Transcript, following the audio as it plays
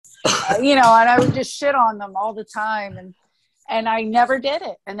and I would just shit on them all the time. And I never did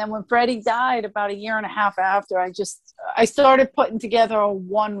it. And then when Freddie died about a year and a half after, I started putting together a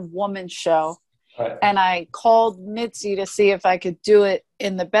one-woman show. Right. And I called Mitzi to see if I could do it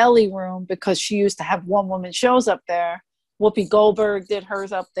in the belly room because she used to have one-woman shows up there. Whoopi Goldberg did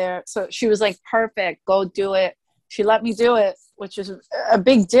hers up there. So she was like, perfect, go do it. She let me do it, which is a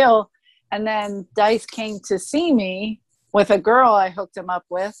big deal. And then Dice came to see me with a girl I hooked him up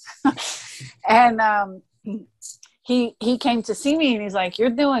with. And he came to see me and he's like, you're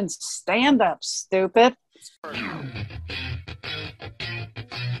doing stand-up, stupid.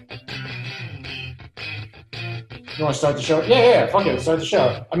 You want to start the show? Yeah, fuck it, start the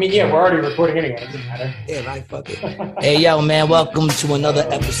show. I mean, yeah, we're already recording anyway, it doesn't matter. Yeah, right, fuck it. Hey, yo, man, welcome to another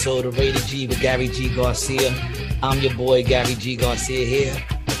episode of Rated G with Gary G. Garcia. I'm your boy, Gary G. Garcia here,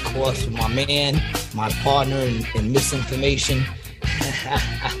 of course, with my man, my partner in misinformation,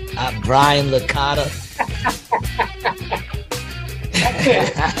 Brian Licata.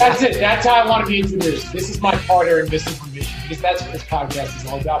 That's it. That's how I want to be introduced. This is my partner in misinformation because that's what this podcast is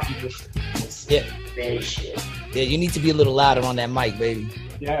all about. People. Yeah. Yeah, you need to be a little louder on that mic, baby.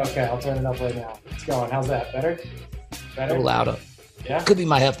 Yeah, okay. I'll turn it up right now. It's going. How's that? Better? A little louder. Yeah? Could be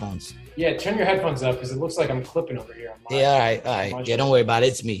my headphones. Yeah, turn your headphones up because it looks like I'm clipping over here. Yeah, all right. Yeah, don't worry about it.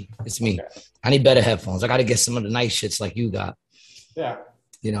 It's me. Okay. I need better headphones. I got to get some of the nice shits like you got. Yeah.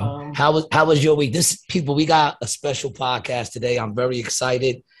 You know, how was your week? We got a special podcast today. I'm very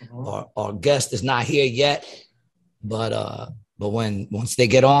excited. Mm-hmm. Our guest is not here yet, but once they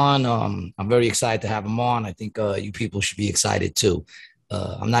get on, I'm very excited to have them on. I think you people should be excited too.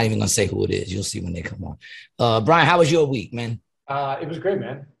 I'm not even gonna say who it is. You'll see when they come on. Brian, how was your week, man? It was great,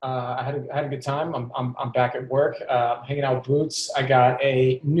 man. I had a good time. I'm back at work, hanging out with Boots. I got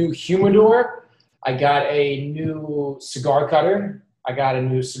a new humidor. I got a new cigar cutter. I got a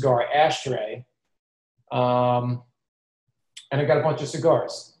new cigar ashtray, and I got a bunch of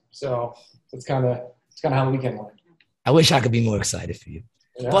cigars. So it's kind of how the weekend went. I wish I could be more excited for you,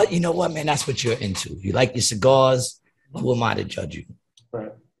 but you know what, man? That's what you're into. You like your cigars. Who am I to judge you?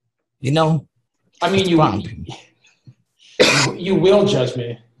 Right. You know. I mean, you will judge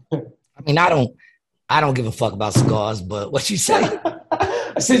me. I mean, I don't give a fuck about cigars. But what you say?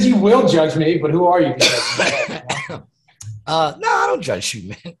 I said you will judge me, but who are you? No, I don't judge you,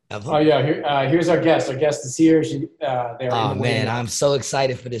 man. Ever. Oh yeah, here's our guest. Our guest is here. Oh man, I'm so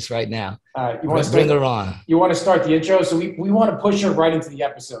excited for this right now. You want to bring her on? You want to start the intro? So we want to push her right into the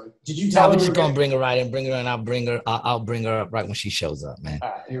episode. Did you tell her? We're just gonna bring her right in, and I'll bring her up right when she shows up, man. All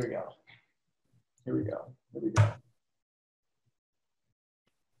right, here we go.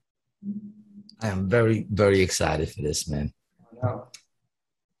 I am very, very excited for this, man. I know.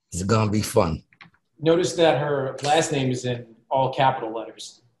 It's gonna be fun. Notice that her last name is in all capital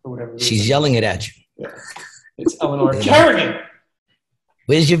letters for whatever reason. She's yelling it at you. Yeah. It's Eleanor Kerrigan.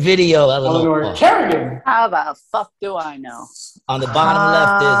 Where's your video, Eleanor Kerrigan. How the fuck do I know? On the bottom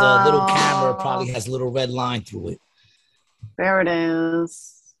left, there's a little camera. Probably has a little red line through it. There it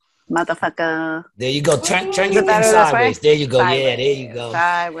is. Motherfucker. There you go. Turn your thing sideways. There you go. Sideways. Yeah, there you go.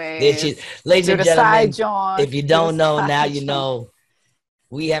 Sideways. Ladies and gentlemen, if you don't know, now you know.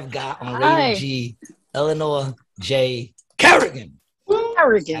 We have got on Rated G, Eleanor J. Kerrigan.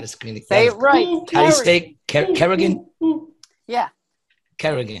 Kerrigan. Say it right. How do you say Kerrigan? Yeah.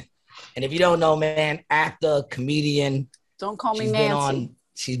 Kerrigan. And if you don't know, man, actor, comedian. Don't call me Nancy.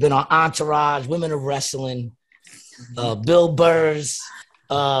 She's been on Entourage, Women of Wrestling, Bill Burr's.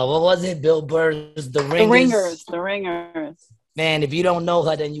 What was it? Bill Burr's The Ringers. The Ringers. Man, if you don't know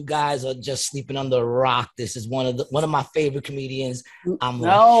her, then you guys are just sleeping under a rock. This is one of my favorite comedians. You're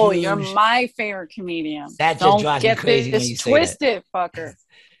my favorite comedian. That just drives me crazy when you say that. Twisted, fucker.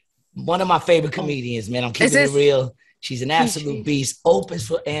 One of my favorite comedians, man. I'm keeping it real. She's an absolute beast. Opens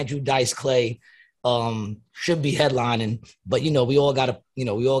for Andrew Dice Clay. Should be headlining, but we all gotta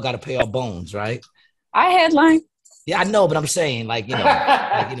pay our bones, right? I headline. Yeah, I know, but I'm saying, when I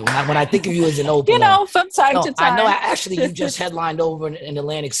think of you as an opener, from time to time. I know. Actually, you just headlined over in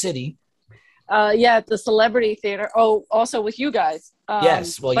Atlantic City. Yeah, at the Celebrity Theater. Oh, also with you guys.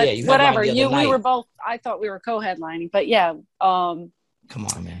 Yes. Well, yeah. You whatever. We were both. I thought we were co-headlining, but yeah. Come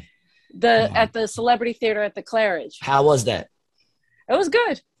on, man. At the Celebrity Theater at the Claridge. How was that? It was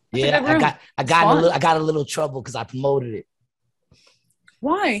good. Yeah, I got a little trouble because I promoted it.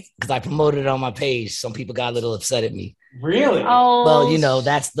 Why? Because I promoted it on my page. Some people got a little upset at me. Really? Oh. Well,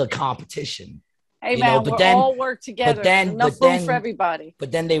 that's the competition. Hey, man, we all work together. Enough room for everybody.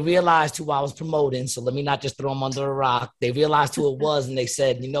 But then they realized who I was promoting. So let me not just throw them under a rock. They realized who it was, and they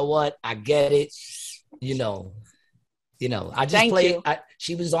said, you know what? I get it. I just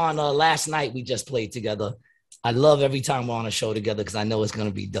She was on last night. We just played together. I love every time we're on a show together because I know it's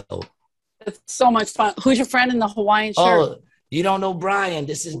gonna be dope. It's so much fun. Who's your friend in the Hawaiian shirt? Oh, you don't know Brian.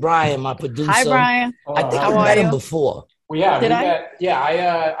 This is Brian, my producer. Hi, Brian. I think I met him before.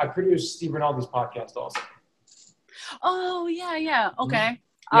 I produced Steve Rinaldi's podcast also. Oh, yeah. Okay.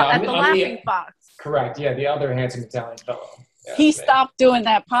 Yeah, at the Laughing Fox. Correct. Yeah, the other handsome Italian fellow. Yeah, he stopped doing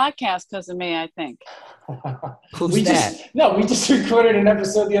that podcast because of me, I think. Who's that? We just recorded an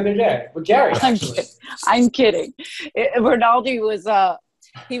episode the other day with Gary. I'm kidding. Rinaldi was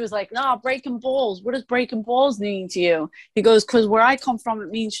he was like, no, breaking balls. What does breaking balls mean to you? He goes, because where I come from, it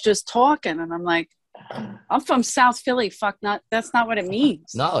means just talking. And I'm like, I'm from South Philly. That's not what it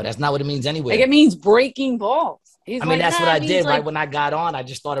means. No, that's not what it means anyway. Like, it means breaking balls. That's what I did right when I got on. I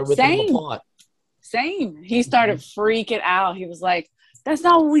just started ripping them apart. Same. He started freaking out. He was like, that's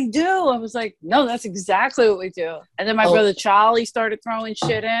not what we do. I was like, no, that's exactly what we do. And then my brother Charlie started throwing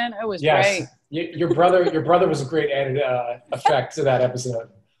shit in. It was great. Your brother was a great added effect to that episode.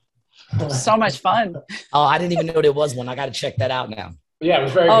 So much fun. Oh, I didn't even know there was one. I got to check that out now. Yeah, it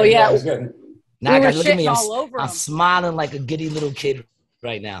was very good. Yeah, it was good. Now I got to look at me. I'm smiling like a giddy little kid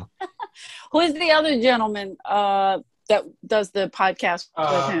right now. Who is the other gentleman that does the podcast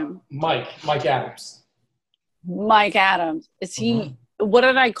with him? Mike Adams. Mike Adams. Is he? Mm-hmm. What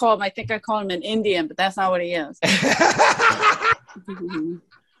did I call him? I think I called him an Indian, but that's not what he is.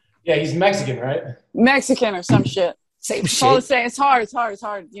 Yeah, he's Mexican, right? Mexican or some shit. Same shit. All to say, it's hard.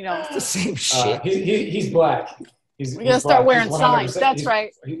 You know, it's the same shit. He's black. We gotta start wearing signs. That's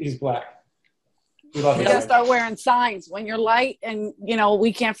right. He's black. You gotta start wearing signs when you're light, and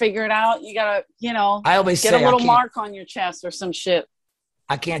we can't figure it out. You gotta, I always get a little mark on your chest or some shit.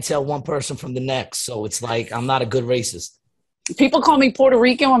 I can't tell one person from the next, so it's like I'm not a good racist. People call me Puerto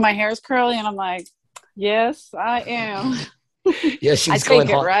Rican when my hair is curly, and I'm like, yes, I am. Yeah, she's I take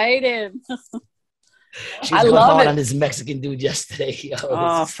it right in. She's going hard on this Mexican dude yesterday.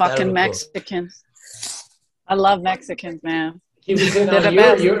 Oh, fucking Mexicans! I love Mexicans, man. He was hitting on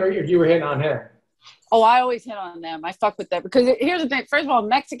you, or you were hitting on him? Oh, I always hit on them. I fuck with them because here's the thing. First of all,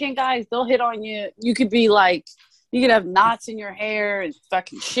 Mexican guys, they'll hit on you. You could be like, you could have knots in your hair and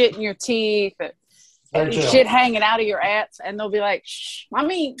fucking shit in your teeth and shit hanging out of your ass, and they'll be like, shh,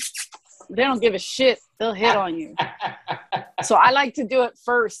 mommy. They don't give a shit. They'll hit on you. So I like to do it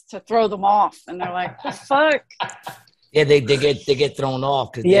first to throw them off, and they're like, the fuck? Yeah, they get thrown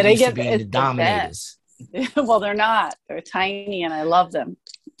off because they used to be the dominators. Well, they're not. They're tiny, and I love them.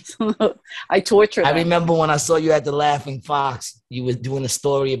 I torture them. I remember when I saw you at the Laughing Fox, you was doing a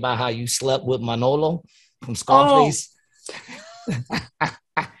story about how you slept with Manolo from Scarface.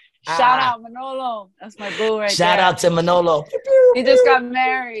 Shout out Manolo. That's my boo right there. Shout out to Manolo. He just got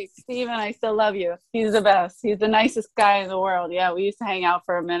married. Steven, I still love you. He's the best. He's the nicest guy in the world. Yeah, we used to hang out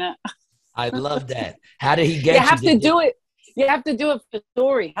for a minute. I love that. How did he get you? You have to do it. You have to do it for the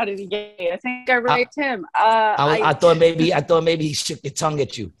story. How did he get you? I think I raped him. I thought maybe he shook your tongue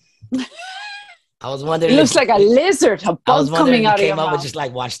at you. I was wondering. He looks like a lizard, a bug coming out of your mouth. Came up and just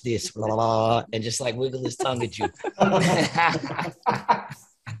like, watch this, blah, blah, blah, and just like wiggle his tongue at you.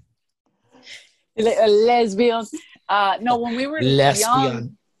 A lesbian. No, when we were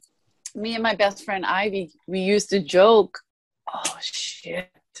young, me and my best friend Ivy, we used to joke. Oh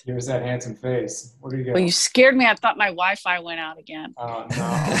shit! Here's that handsome face. What are you doing? Well, you scared me. I thought my Wi-Fi went out again. Oh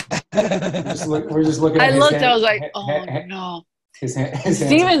no! We're just looking. I looked. I was like, oh no.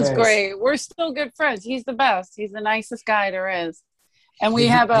 Steven's great. We're still good friends. He's the best. He's the nicest guy there is. And we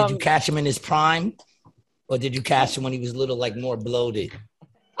have. Did you catch him in his prime, or did you catch him when he was little, like more bloated?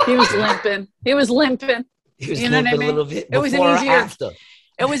 He was limping. He was limping a little bit. It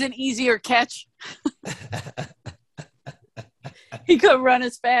was an easier catch. He couldn't run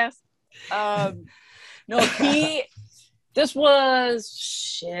as fast. This was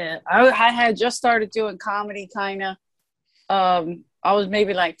shit. I had just started doing comedy, kind of. I was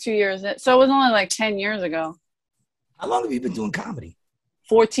maybe like 2 years in, so it was only like 10 years ago. How long have you been doing comedy?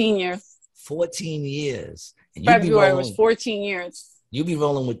 14 years. 14 years. And February was 14 years. You be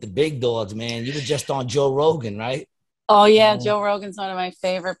rolling with the big dogs, man. You were just on Joe Rogan, right? Oh, yeah. Joe Rogan's one of my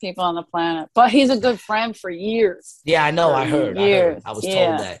favorite people on the planet. But he's a good friend for years. Yeah, I know. I heard. I was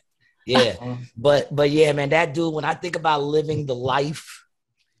told that. Yeah. but yeah, man, that dude, when I think about living the life,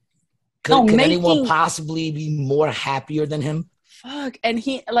 could anyone possibly be more happier than him? Fuck. And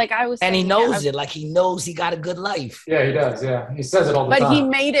he, like I was saying, and he knows it. Like he knows he got a good life. Yeah, he does. Yeah. He says it all the time. But he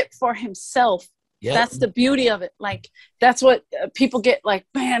made it for himself. Yep. That's the beauty of it. Like, that's what people get like,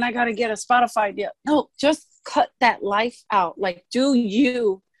 man, I got to get a Spotify deal. No, just cut that life out. Like, do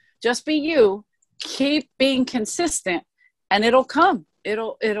you, just be you, keep being consistent, and it'll come.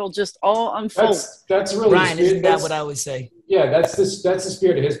 it'll just all unfold. That's really Brian, isn't that what I would say? Yeah, that's the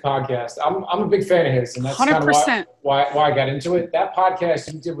spirit of his podcast. I'm a big fan of his, and that's kind of why I got into it. That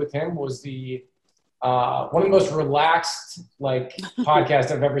podcast you did with him was the one of the most relaxed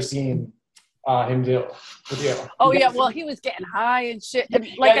podcasts I've ever seen him do with you. Oh yeah, well he was getting high and shit. And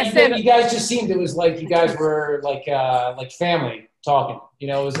I said, you guys just seemed, it was like you guys were like family talking. You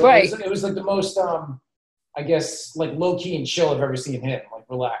know, it was like the most I guess low key and chill I've ever seen him,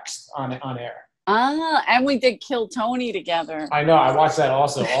 relaxed on air. And we did Kill Tony together. I know. I watched that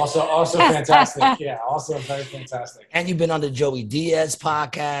also fantastic. Yeah, also very fantastic. And you've been on the Joey Diaz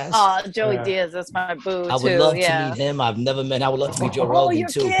podcast. Oh, Joey Diaz, that's my boo, I would love to meet him. I've never met. I would love to meet Joe Rogan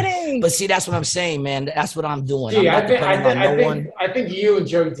too. Kidding. But see, that's what I'm saying, man. That's what I'm doing. Yeah, I think you and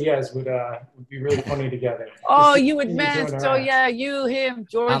Joey Diaz would be really funny together. Oh, you would match. So yeah, you, him,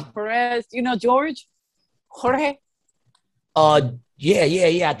 George Perez. You know George? Jorge?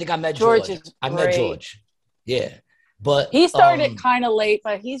 Yeah. I think I met George. I met George. Yeah. But he started kind of late,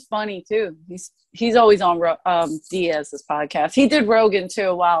 but he's funny too. He's always on Diaz's podcast. He did Rogan too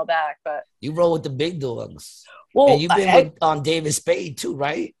a while back, but you roll with the big dogs. Well, and you've been with David Spade too,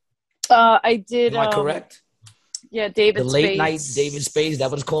 right? I did. Am I correct? Yeah, David. The late night David Spade. Is that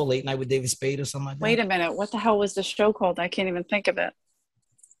what it's called? Late night with David Spade or something like that. Wait a minute. What the hell was the show called? I can't even think of it.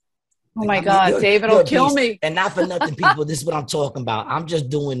 Oh my God, David will kill me. And not for nothing, people, this is what I'm talking about. I'm just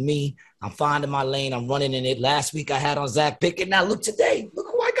doing me. I'm finding my lane. I'm running in it. Last week I had on Zach Pickett. Now look today. Look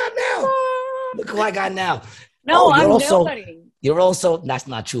who I got now. No, I'm nobody. You're also, that's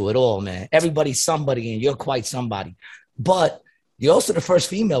not true at all, man. Everybody's somebody and you're quite somebody. But you're also the first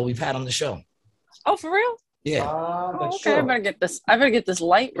female we've had on the show. Oh, for real? Yeah. Okay, true. I better get this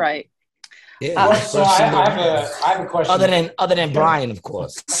light right. Yeah, so I have a question. Other than Brian, of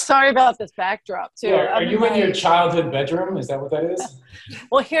course. Sorry about this backdrop too. Yeah, are you in your childhood bedroom? Is that what that is?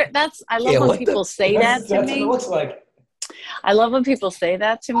 Well, I love when people say that to me. That's what it looks like. I love when people say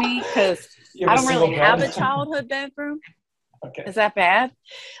that to me because I don't really have a childhood bedroom. Okay. Is that bad?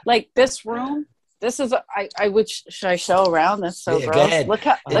 Like this room. This is should I show around? That's so gross. Go ahead. Look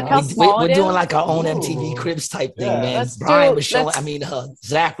how small we're it is. We're doing like our own MTV Cribs type thing, man. Brian was showing.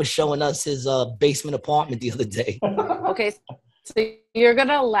 Zach was showing us his basement apartment the other day. Okay, so you're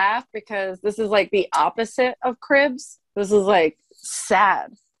gonna laugh because this is like the opposite of Cribs. This is like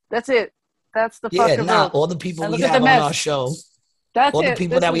sad. That's it. That's the fucking all the people we have on our show. The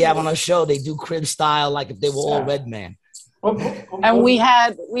people that we have on our show, they do crib style like if they were all Red Man. And we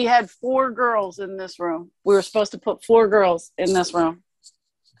had 4 girls in this room. We were supposed to put 4 girls in this room.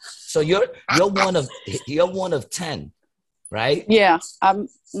 So you're one of 10, right? Yeah.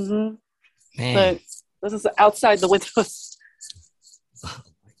 Man. But this is outside the windows.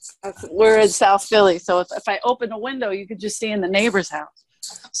 We're in South Philly, so if I open the window, you could just see in the neighbor's house.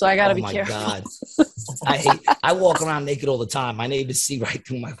 So I gotta be careful. God. I walk around naked all the time. My neighbors see right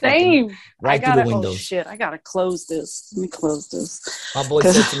through my through the windows. Oh shit! I gotta close this. Let me close this. My boy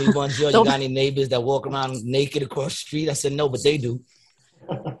said to me once, "Yo, you got any neighbors that walk around naked across the street?" I said, "No, but they do."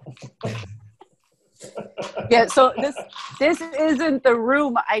 Yeah. So this isn't the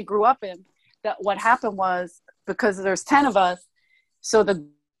room I grew up in. That what happened was because there's 10 of us, so the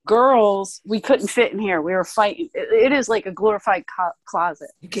girls, we couldn't fit in here. We were fighting. It is like a glorified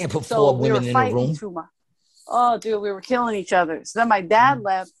closet. You can't put 4 women in a room. Oh, dude, we were killing each other. So then my dad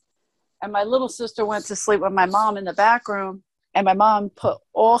left, and my little sister went to sleep with my mom in the back room, and my mom put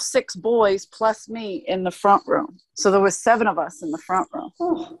all 6 boys plus me in the front room. So there was 7 of us in the front room.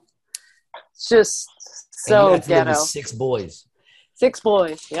 It's just so ghetto. 6 boys. 6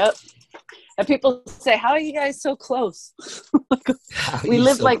 boys. Yep. And people say, "How are you guys so close?" We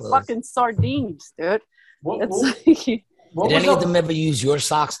live so like close? Fucking sardines, dude. Did any of them ever use your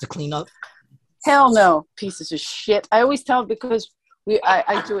socks to clean up? Hell no, pieces of shit. I always tell them because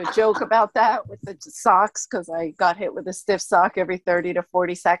I do a joke about that with the socks because I got hit with a stiff sock every 30 to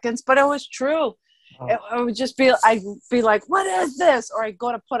 40 seconds, but it was true. I would just I'd be like, "What is this?" Or I'd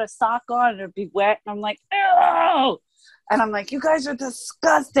go to put a sock on and it'd be wet, and I'm like, "Ew." And I'm like, "You guys are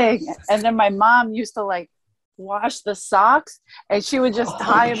disgusting." And then my mom used to like wash the socks, and she would just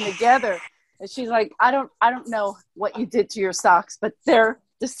tie them together. And she's like, I don't know what you did to your socks, but they're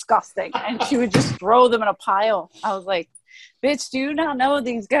disgusting. And she would just throw them in a pile. I was like, "Bitch, do you not know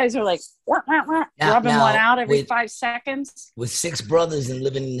these guys are like rubbing one out every 5 seconds?" With 6 brothers and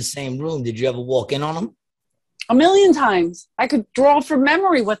living in the same room, did you ever walk in on them? A million times. I could draw from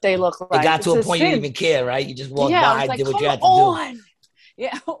memory what they look like. It got to a point you didn't even care, right? You just walked by, did what you had to do.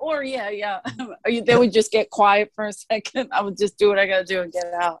 Yeah, or yeah. They would just get quiet for a second. I would just do what I got to do and get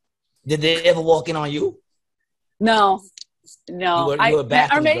out. Did they ever walk in on you? No. No, You were a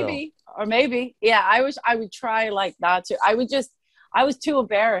bathroom or maybe, yeah. I would try like not to. I was too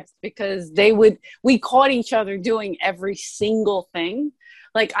embarrassed because we caught each other doing every single thing.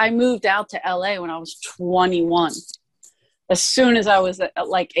 Like I moved out to LA when I was 21. As soon as I was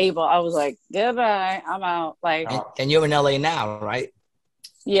like able, I was like, goodbye, I'm out. Like, and you're in LA now, right?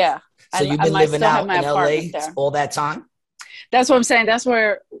 Yeah. So you've been living out in LA all that time? That's what I'm saying. That's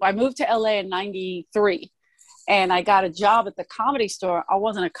where I moved to LA in 93 and I got a job at the Comedy Store. I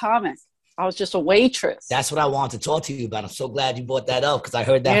wasn't a comic. I was just a waitress. That's what I wanted to talk to you about. I'm so glad you brought that up because I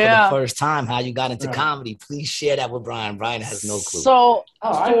heard that for the first time, how you got into comedy. Please share that with Brian. Brian has no clue. So,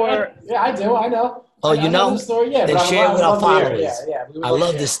 I do. I know. Oh, you know? The story? Yeah, then share it with our followers. I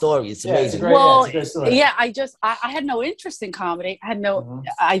love this story. It's amazing. It's a great story. Yeah, I had no interest in comedy. I had no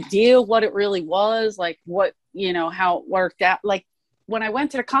idea what it really was, like what, how it worked out. Like when I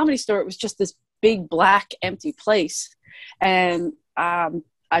went to the Comedy Store, it was just this big black empty place. And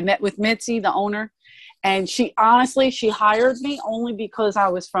I met with Mitzi, the owner, and she hired me only because I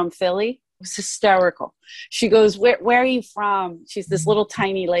was from Philly. It was hysterical. She goes, where are you from? She's this little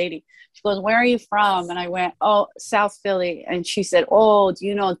tiny lady. She goes, where are you from? And I went, oh, South Philly. And she said, oh, do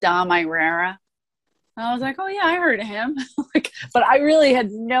you know Dom Irera? And I was like, oh yeah, I heard of him. But I really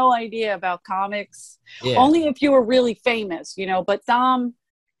had no idea about comics. Yeah. Only if you were really famous, but Dom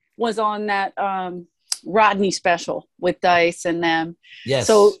was on that Rodney special with Dice and them. Yes.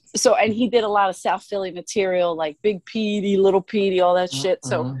 So and he did a lot of South Philly material, like Big Petey, Little Petey, all that shit.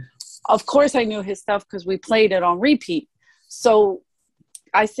 So of course I knew his stuff because we played it on repeat. So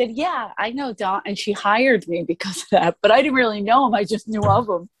I said, yeah, I know Don. And she hired me because of that. But I didn't really know him. I just knew of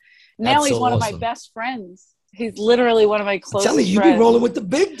him. Now he's one of my best friends. He's literally one of my closest friends. You be rolling with the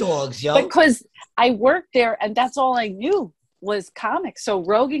big dogs, yo. Because I worked there and that's all I knew was comics. So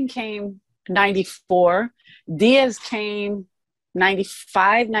Rogan came 94. Diaz came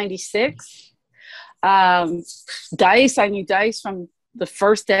 95, 96. Dice, I knew Dice from the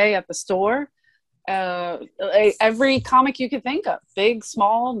first day at the store. Every comic you could think of, big,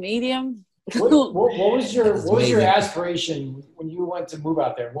 small, medium. What was your aspiration when you went to move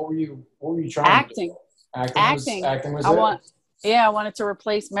out there? What were you trying to do? Acting was it? I wanted to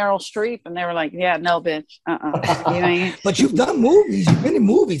replace Meryl Streep, and they were like, "Yeah, no, bitch, But you've done movies. You've been in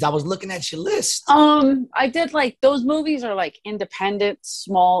movies. I was looking at your list. I did like those movies are like independent,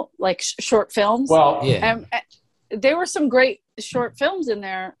 small, like short films. Well, yeah. There were some great short films in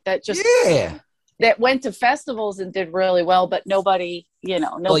there that just that went to festivals and did really well, but nobody,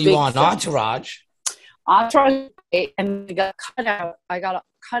 no. Well, you on Entourage? Entourage, and I got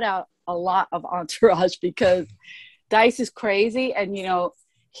cut out a lot of Entourage because Dice is crazy, and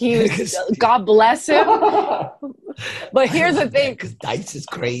he was God bless him. But here's the thing: because Dice is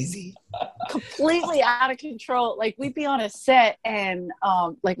crazy, completely out of control. Like we'd be on a set, and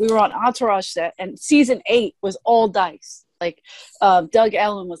like we were on Entourage set, and season 8 was all Dice. Like Doug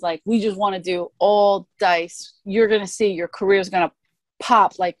Ellen was like, "We just want to do all Dice. You're gonna see your career's gonna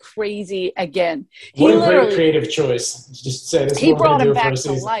pop like crazy again." What a great creative choice! Just say this. He brought him back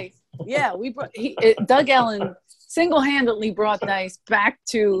to life. Yeah, Doug Ellen single-handedly brought Dice back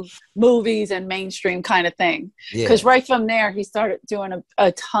to movies and mainstream kind of thing. Because right from there, he started doing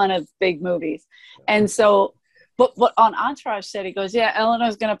a ton of big movies. And so, but on Entourage said, he goes, yeah,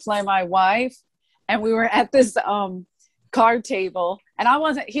 Eleanor's going to play my wife. And we were at this card table. And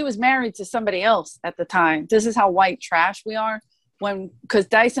he was married to somebody else at the time. This is how white trash we are. Because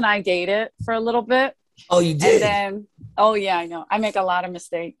Dice and I dated for a little bit. Oh, you did? And then, oh yeah, I know. I make a lot of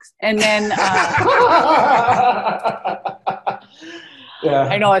mistakes. And then, yeah,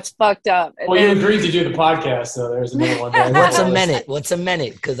 I know it's fucked up. And you agreed to do the podcast, so there's another one there. What's a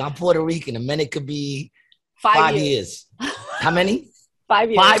minute? Because I'm Puerto Rican. A minute could be 5 years. How many?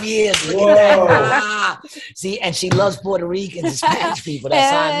 5 years. 5 years. Whoa. See, and she loves Puerto Ricans and Spanish people.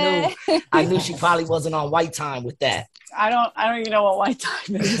 That's how I knew she probably wasn't on white time with that. I don't even know what white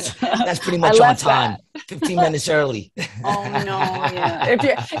time is. That's pretty much on time. 15 minutes early. Oh no, yeah.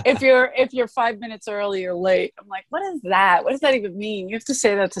 If you're 5 minutes early or late, I'm like, what is that? What does that even mean? You have to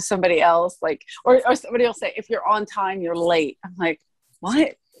say that to somebody else, like, or somebody will say, if you're on time, you're late. I'm like,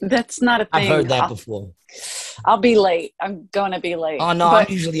 what? That's not a thing. I've heard that before. I'll be late. I'm gonna be late. Oh no, I'm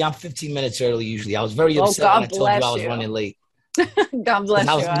 15 minutes early usually. I was very upset when I told you I was running late. God bless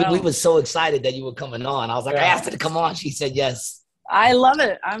you. We were so excited that you were coming on. I was like, I asked her to come on. She said yes. I love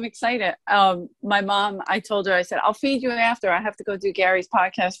it. I'm excited. My mom, I told her, I said, I'll feed you after. I have to go do Gary's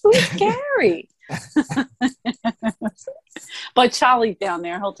podcast. Who's Gary? But Charlie's down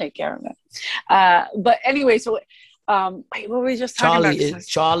there. He'll take care of it. But anyway, so wait, what were we just talking about?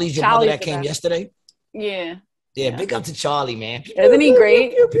 Charlie's your brother that came yesterday? Yeah. Yeah, big up to Charlie, man. Isn't he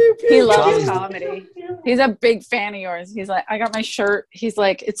great? He loves Charlie's comedy. He's a big fan of yours. He's like, I got my shirt. He's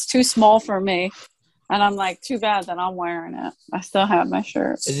like, it's too small for me. And I'm like, too bad that I'm wearing it. I still have my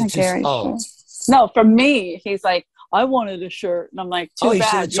shirt. Is it too? Oh, no, for me. He's like, I wanted a shirt, and I'm like, too bad. You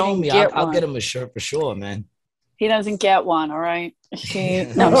should have told me. I'll get him a shirt for sure, man. He doesn't get one. All right. No,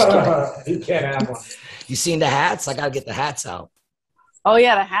 I'm just kidding. He can't have one. You seen the hats? I gotta get the hats out. Oh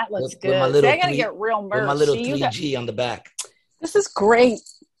yeah, the hat looks good. I gotta get real merch. With my little 3G on the back. This is great.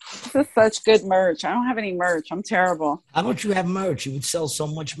 This is such good merch. I don't have any merch. I'm terrible. How don't you have merch? You would sell so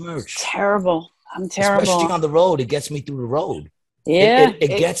much merch. Terrible. I'm terrible. Especially on the road. It gets me through the road. Yeah.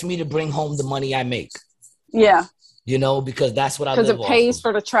 It gets me to bring home the money I make. Yeah. You know, because that's what I live off. Because it pays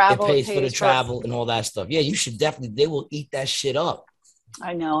for the travel. It pays for the travel and all that stuff. Yeah, you should definitely. They will eat that shit up.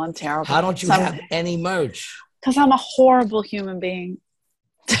 I know. I'm terrible. How don't you have any merch? Because I'm a horrible human being.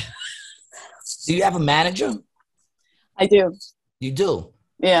 Do you have a manager? I do. You do?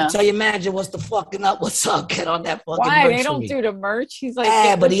 Yeah. Tell your manager what's the fucking up. What's up? Get on that fucking Why? merch. They don't do the merch. He's like,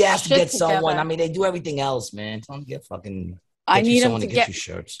 yeah, but he has to get together. someone. I mean, they do everything else, man. Don't get fucking. I need someone him to get you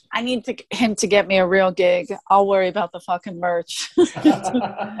shirts. I need him to get me a real gig. I'll worry about the fucking merch. Yo,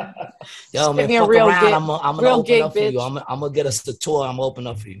 man, fuck around. I'm gonna open up for you. I'm gonna get us the tour. I'm gonna open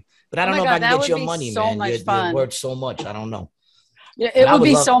up for you. But I don't know if I can get your money, man. You're worth so much. I don't know. Yeah, it would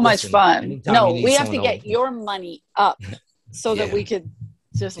be so much fun. No, we have to get your money up so that we could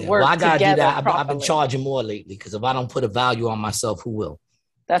just work together. I gotta do that. Properly. I've been charging more lately because if I don't put a value on myself, who will?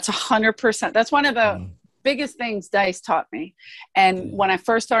 That's 100%. That's one of the biggest things Dice taught me. And when I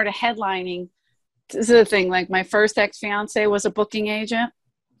first started headlining, this is the thing. Like my first ex-fiance was a booking agent.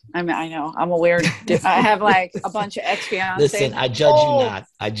 I mean, I know I'm a weird. I have like a bunch of ex-fiancés. Listen, I judge you not.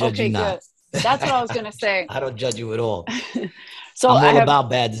 I judge you not. Good. That's what I was gonna say. I don't judge you at all. So I'm all about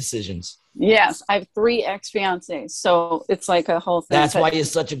bad decisions. Yes, I have 3 ex-fiancés, so it's like a whole thing. That's why you're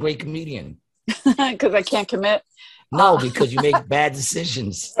such a great comedian. Because I can't commit. No, because you make bad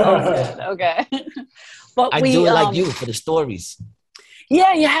decisions. Okay. But I do it like you for the stories.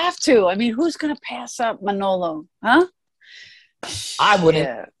 Yeah, you have to. I mean, who's gonna pass up Manolo? Huh? I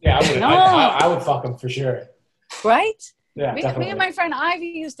wouldn't. Yeah, I would. No. I would fuck him for sure. Right? Yeah, me and my friend Ivy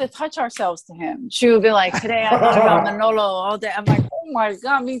used to touch ourselves to him. She would be like, today I thought about Manolo all day. I'm like, oh my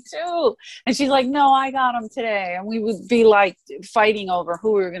God, me too. And she's like, no, I got him today. And we would be like fighting over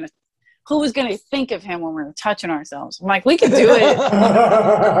who was going to think of him when we were touching ourselves. I'm like, we could do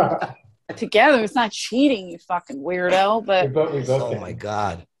it together. It's not cheating, you fucking weirdo. But we both oh my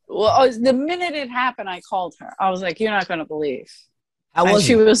God. Well, the minute it happened, I called her. I was like, you're not going to believe. How was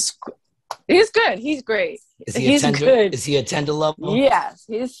he? He's good. He's great. He's good. Is he a tender lover? Yes.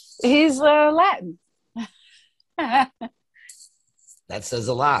 He's Latin. That says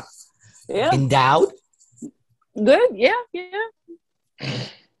a lot. Yeah. Endowed? Good. Yeah.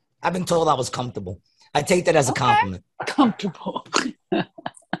 I've been told I was comfortable. I take that as a compliment. Comfortable. I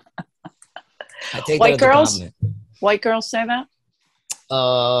take that as a compliment. White girls say that?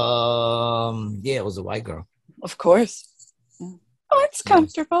 Yeah, it was a white girl. Of course. Oh, it's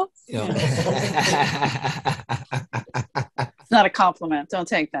comfortable. Yeah. It's not a compliment. Don't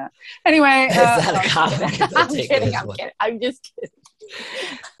take that. Anyway. It's not a compliment. I'm kidding. I'm just kidding.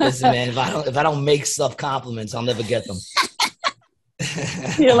 Listen, man, if I don't make stuff compliments, I'll never get them.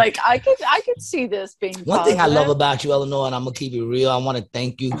 You're like, I could see this being One positive. thing I love about you, Eleanor, and I'm going to keep it real, I want to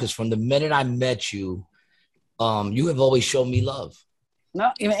thank you because from the minute I met you, you have always shown me love.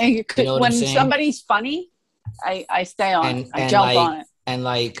 No, you know when somebody's funny, I stay on it. I jump on it. And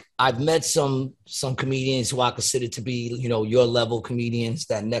like I've met some comedians who I consider to be, your level comedians,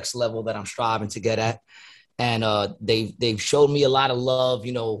 that next level that I'm striving to get at. And they've showed me a lot of love,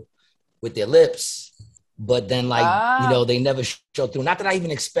 with their lips, but then they never show through. Not that I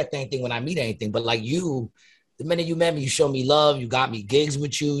even expect anything when I meet anything, but like you, the minute you met me, you showed me love. You got me gigs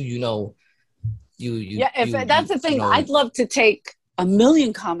with you, that's the thing. I'd love to take 1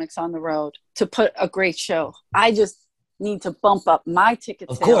 million comics on the road to put a great show. I just need to bump up my ticket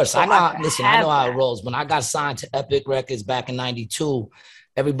sales. Of course. So I know how it rolls. When I got signed to Epic Records back in 92,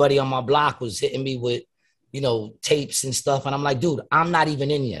 everybody on my block was hitting me with, tapes and stuff. And I'm like, dude, I'm not even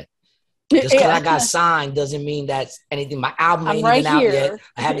in yet. Just because I got signed doesn't mean that's anything. My album ain't even out yet.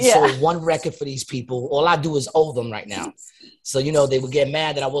 I haven't sold one record for these people. All I do is owe them right now. So, they would get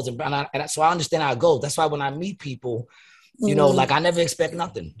mad that I wasn't. And so I understand how it goes. That's why when I meet people, I never expect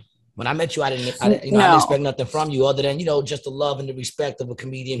nothing. When I met you, I didn't expect nothing from you other than, just the love and the respect of a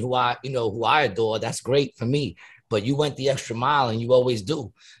comedian who I adore. That's great for me. but you went the extra mile, and you always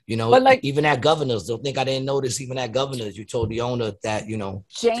do. You know, But, like, even at Governors, don't think I didn't notice. Even at Governors, you told the owner that, you know,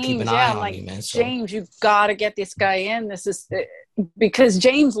 to keep an eye on me, man. So, James, you gotta get this guy in. This is because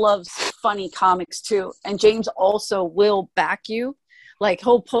James loves funny comics too, and James also will back you. Like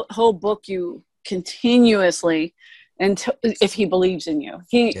he'll book you continuously until if he believes in you.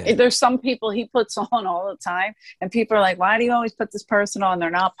 There's some people he puts on all the time, and people are like, "Why do you always put this person on?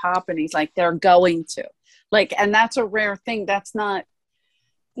 They're not popping." He's like, "They're going to." Like, and that's a rare thing. That's not,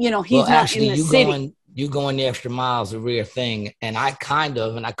 you know, he's not in the city. You going the extra mile is a rare thing. And I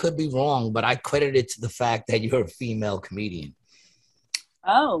and I could be wrong, but I credit it to the fact that you're a female comedian.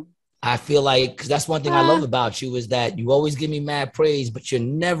 Oh. I feel like, because that's one thing I love about you is that you always give me mad praise, but you're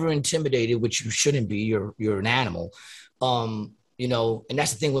never intimidated, which you shouldn't be. You're an animal. You know, and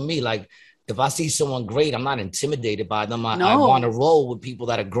that's the thing with me. Like, if I see someone great, I'm not intimidated by them. I want to roll with people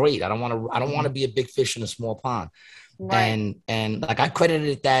that are great. I don't want to be a big fish in a small pond. Right. And like, I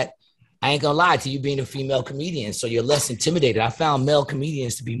credited that. I ain't gonna lie to you, being a female comedian, so you're less intimidated. I found male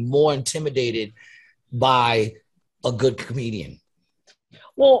comedians to be more intimidated by a good comedian.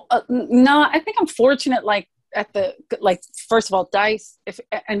 Well, no, I think I'm fortunate. Like first of all, Dice,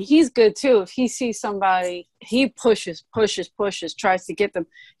 and he's good too. If he sees somebody, he pushes, tries to get them.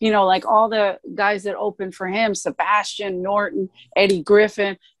 You know, like all the guys that opened for him, Sebastian Norton, Eddie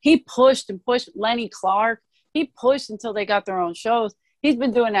Griffin. He pushed and pushed. Lenny Clark. He pushed until they got their own shows. He's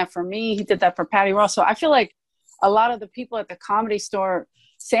been doing that for me. He did that for Patty Ross. So I feel like a lot of the people at the Comedy Store.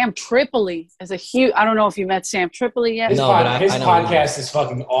 Sam Tripoli is a huge. I don't know if you met Sam Tripoli yet. His podcast is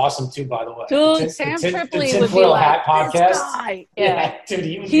fucking awesome too, by the way. Dude, Sam Tripoli would be like hat podcast. This guy. Yeah, dude,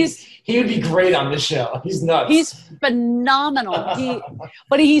 he would be great on this show. He's nuts. He's phenomenal.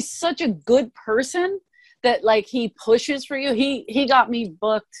 But he's such a good person that like he pushes for you. He got me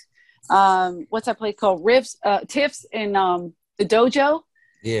booked. What's that place called? Tiff's in the Dojo.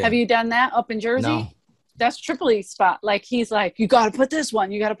 Yeah. Have you done that up in Jersey? No. That's Tripoli's spot. Like, he's like, you got to put this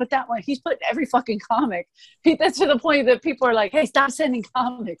one. You got to put that one. He's putting every fucking comic. That's to the point that people are like, hey, stop sending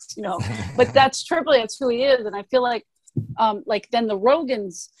comics, you know. But that's Tripoli. That's who he is. And I feel like then the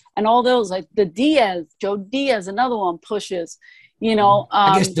Rogans and all those, like the Diaz, Joe Diaz, another one pushes, you know.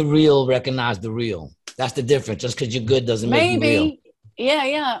 I guess the real recognize the real. That's the difference. Just because you're good doesn't make you real.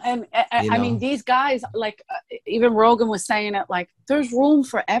 Yeah. And I mean, these guys, like, even Rogan was saying it, like, there's room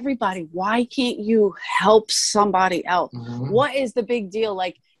for everybody. Why can't you help somebody else? Mm-hmm. What is the big deal?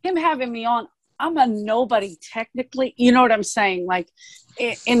 Like, him having me on, I'm a nobody technically, you know what I'm saying? Like,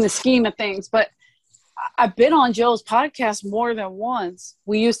 in the scheme of things. But I've been on Joe's podcast more than once.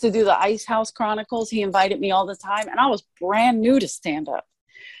 We used to do the Ice House Chronicles. He invited me all the time. And I was brand new to stand up.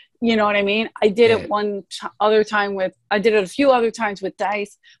 You know what I mean? I did it I did it a few other times with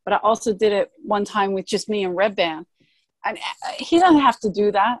Dice, but I also did it one time with just me and Red Band. And he doesn't have to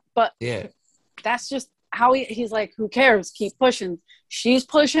do that, but that's just how he's like, who cares? Keep pushing. She's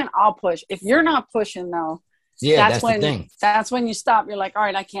pushing, I'll push. If you're not pushing though, that's when the thing. That's when you stop. You're like, all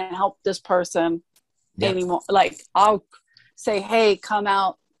right, I can't help this person anymore. Like, I'll say, hey, come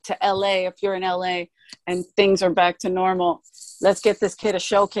out to LA if you're in LA and things are back to normal. Let's get this kid a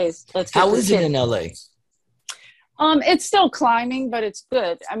showcase. How is it in LA? It's still climbing, but it's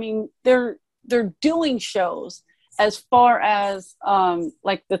good. I mean, they're doing shows. As far as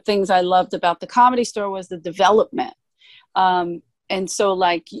like the things I loved about the Comedy Store was the development. And so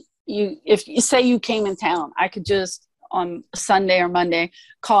like if you say you came in town, I could just on Sunday or Monday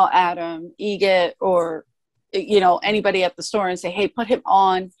call Adam, Eget, or you know, anybody at the store and say, hey, put him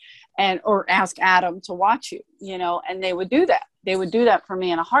on. Or ask Adam to watch you, you know, and they would do that. They would do that for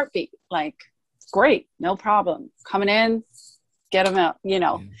me in a heartbeat. Like, great, no problem. Coming in, get them out, you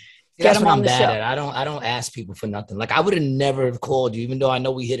know. Get them on the show. I don't ask people for nothing. Like, I would have never have called you, even though I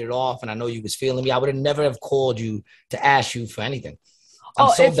know we hit it off and I know you was feeling me. I would have never have called you to ask you for anything. I'm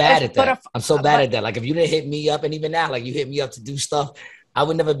so bad at that. I'm so bad at that. Like, if you didn't hit me up, and even now, like, you hit me up to do stuff, I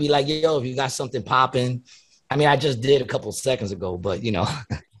would never be like, yo, if you got something popping. I mean, I just did a couple seconds ago, but you know.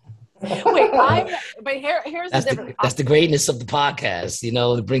 Wait, but here's the difference. That's the greatness of the podcast. You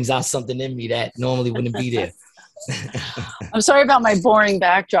know, it brings out something in me that normally wouldn't be there. I'm sorry about my boring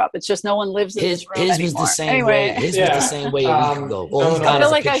backdrop. It's just no one lives in this room anymore. Was the same way. His was the same way a week ago. All he's got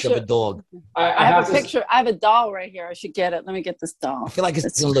is a picture of a dog. I have a picture. I have a doll right here. I should get it. Let me get this doll. I feel like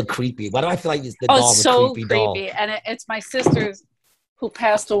it's gonna look creepy. Why do I feel like the doll is so a creepy doll? And it's my sister's who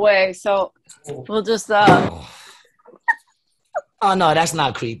passed away. So we'll just Oh no, that's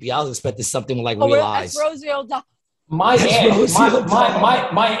not creepy. I was expecting something like real eyes. That's Rosie O'Donnell. My aunt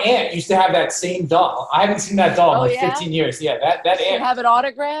used to have that same doll. I haven't seen that doll in 15 years. Yeah, that aunt. You have it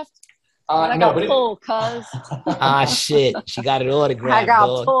autographed? I No, got but pulled, cuz. Ah, shit. She got it autographed, I got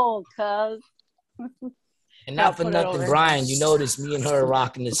dog. pulled, cuz. And not for Put it nothing, over. Brian, you notice me and her are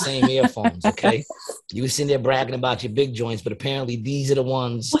rocking the same earphones, okay? You were sitting there bragging about your big joints, but apparently these are the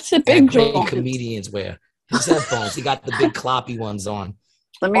ones What's the that big great joint? comedians wear. His headphones. He got the big cloppy ones on.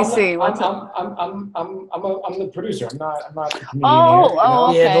 Let me see. I'm the producer. I'm not the comedian Oh, here.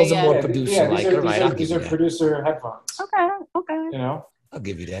 oh, Yeah, okay, those are yeah. more Yeah, producer-like. All right, I'll give these you are that. producer headphones. Okay, okay. You know. I'll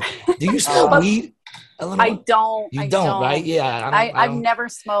give you that. Do you smoke weed, Eleanor? I don't. You I don't, right? Yeah, I've never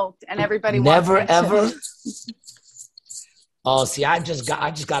smoked, and everybody never wants me ever. to. Oh, see, I just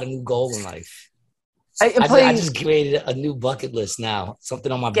got a new goal in life. Please I just created a new bucket list now.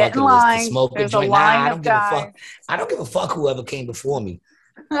 Something on my get bucket in list line. to smoke a There's joint. a line I don't of give a guys. fuck. I don't give a fuck whoever came before me.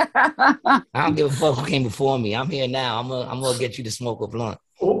 I don't give a fuck who came before me. I'm here now. I'm gonna get you to smoke a blunt.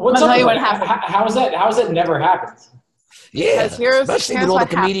 What's I'll up tell you with what that? happened. How is that? How has that never happened? Yeah, Here's especially with all the what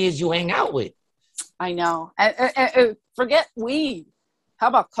happened. comedians you hang out with. I know. And forget weed. How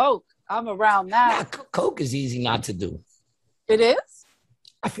about coke? I'm around that. Nah, coke is easy not to do. It is?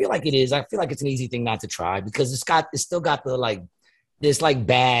 I feel like it is. I feel like it's an easy thing not to try because it's still got the there's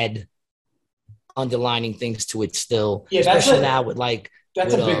bad underlining things to it still. Yeah, especially now with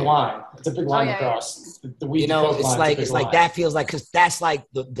that's a big line. It's a big line across the weed. You know, it's line. it's like that feels like because that's like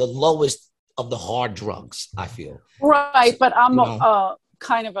the lowest of the hard drugs. I feel right, but I'm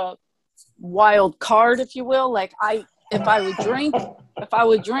kind of a wild card, if you will. Like if I would drink,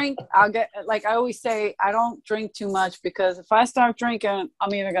 I'll get, like I always say, I don't drink too much because if I start drinking,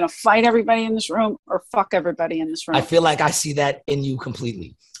 I'm either going to fight everybody in this room or fuck everybody in this room. I feel like I see that in you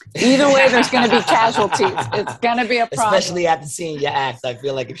completely. Either way, there's going to be casualties. It's going to be a problem. Especially after seeing your act. I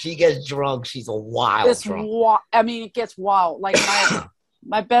feel like if she gets drunk, she's a wild drunk. I mean, it gets wild. Like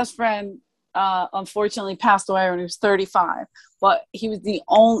my best friend, unfortunately passed away when he was 35, but he was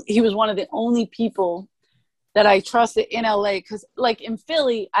one of the only people that I trusted in LA, because like in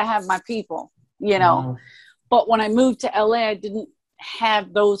Philly I have my people, you know, but when I moved to LA I didn't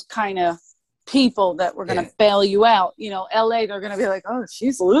have those kind of people that were going to bail you out. You know, LA, they're going to be like, oh,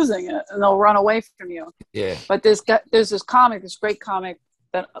 she's losing it, and they'll run away from you. Yeah. But there's this great comic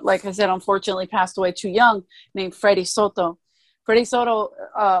that, like I said, unfortunately passed away too young, named Freddie Soto. Freddie Soto,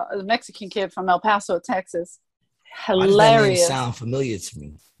 a Mexican kid from El Paso, Texas. Hilarious. Why does that name sound familiar to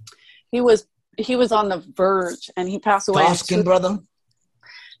me? He was on the verge, and he passed away. Dark skin brother?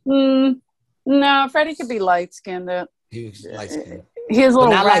 No, Freddie could be light skinned. He was light skinned. He is a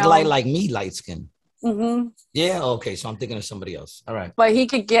little not round. like me, light skin. Mm-hmm. Yeah, okay. So I'm thinking of somebody else. All right. But he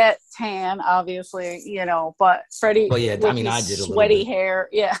could get tan, obviously, you know. But Freddie, well, yeah, I mean, I did a sweaty hair.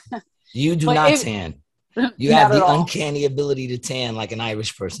 Yeah. You do not tan. You have the uncanny ability to tan like an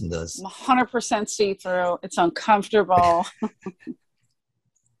Irish person does. 100% see-through. It's uncomfortable.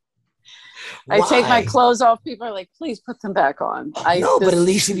 I take my clothes off. People are like, please put them back on. But at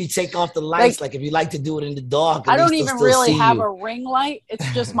least if you take off the lights, like if you like to do it in the dark, I don't even really have a ring light. It's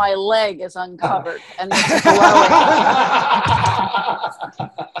just my leg is uncovered and it's glowing.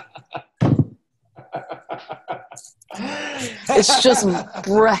 It's just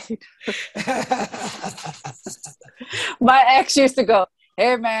bright. My ex used to go,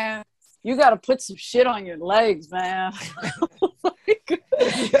 hey man, you got to put some shit on your legs, man.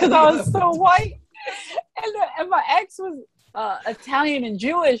 Because I was so white. And my ex was Italian and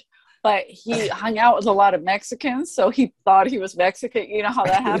Jewish, but he hung out with a lot of Mexicans, so he thought he was Mexican. You know how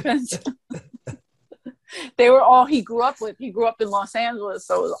that happens? He grew up in Los Angeles,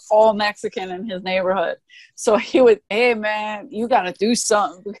 so it was all Mexican in his neighborhood. So he would, hey man, you got to do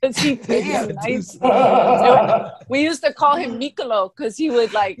something, because he damn nice. We used to call him Mikolo, because he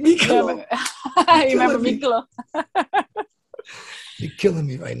would like, Mikolo. You remember Mikolo? You're killing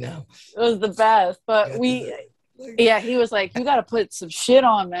me right now. It was the best, but he was like, you got to put some shit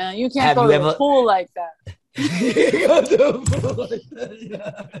on, man. You can't go to the pool like that.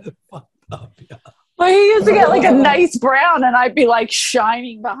 But he used to get like a nice brown, and I'd be like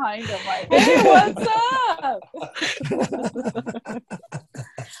shining behind him, like, hey, what's up?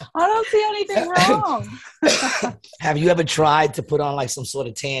 I don't see anything wrong. Have you ever tried to put on like some sort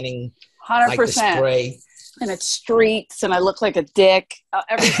of tanning, 100%. like the spray? And it streaks, and I look like a dick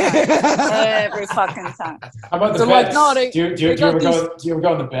every time. Every fucking time. How about the beds? Like, no, do you ever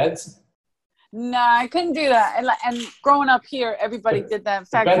go in the beds? No, I couldn't do that. And growing up here, everybody did that. In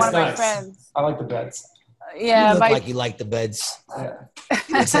fact, one of my friends. I like the beds. Yeah, you look like you like the beds.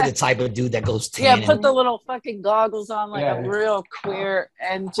 Yeah. looks like the type of dude that goes Yeah, tanning. put the little fucking goggles on like a real queer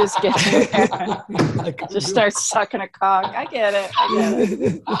and just get in there. Just start sucking a cock. I get it.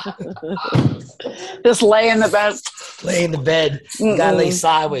 Just lay in the bed. Lay in the bed. You gotta lay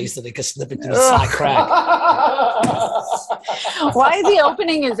sideways so they can slip it through the side crack. Why is he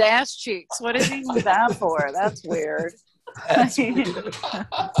opening his ass cheeks? What is he doing that for? That's weird. You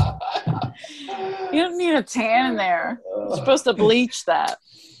don't need a tan in there. You're supposed to bleach that.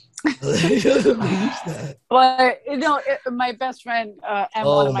 But my best friend and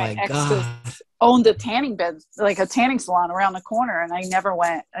one of my exes owned a tanning bed, like a tanning salon around the corner, and I never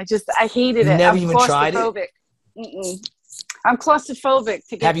went. I hated it. Never even tried it. I'm claustrophobic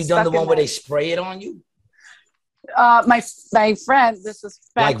to get. Have you done the one where they spray it on you? My friend, this is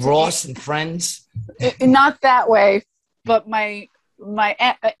back like Ross and Friends. Not that way, but my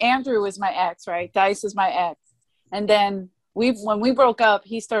Andrew is my ex, right? Dice is my ex, and then when we broke up,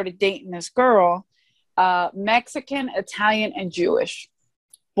 he started dating this girl, Mexican, Italian, and Jewish,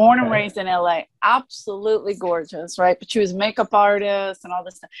 born and raised in LA. Absolutely gorgeous, right? But she was a makeup artist and all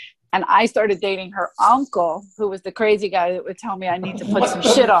this stuff. And I started dating her uncle, who was the crazy guy that would tell me I need to put some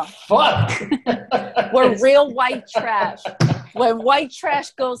shit on. Fuck. We're real white trash. When white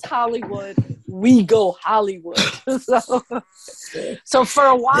trash goes Hollywood, we go Hollywood. So for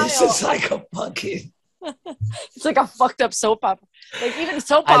a while, this is like a fucking. It's like a fucked up soap opera. Like even the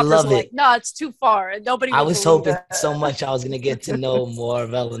soap operas are like, no, it's too far, and nobody. I was hoping so much I was gonna get to know more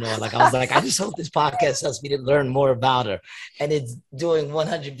of Eleanor. Like I was like, I just hope this podcast helps me to learn more about her, and it's doing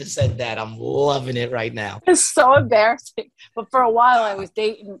 100% that. I'm loving it right now. It's so embarrassing, but for a while I was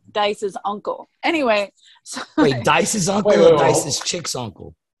dating Dice's uncle. Anyway, so wait, Dice's uncle or Dice's chick's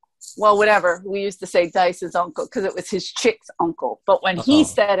uncle? Well, whatever. We used to say Dice's uncle because it was his chick's uncle. But when he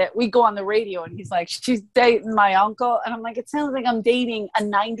said it, we go on the radio and he's like, she's dating my uncle. And I'm like, it sounds like I'm dating a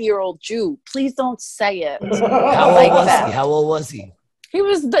 90-year-old Jew. Please don't say it. How old was he? He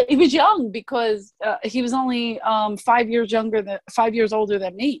was young because he was only 5 years older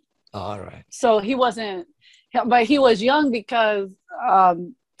than me. Oh, all right. So he wasn't, but he was young because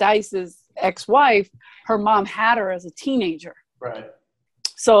Dice's ex-wife, her mom had her as a teenager. Right.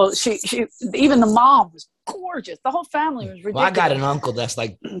 So she even the mom was gorgeous. The whole family was ridiculous. Well, I got an uncle that's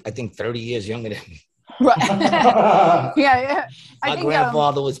like, I think 30 years younger than me. Right. yeah. My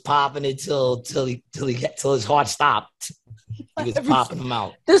grandfather was popping it till his heart stopped. He was popping them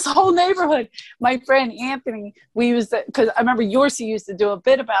out. This whole neighborhood. My friend Anthony, we used to, because I remember Yorsi used to do a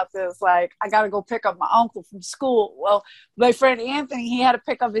bit about this. Like, I got to go pick up my uncle from school. Well, my friend Anthony, he had to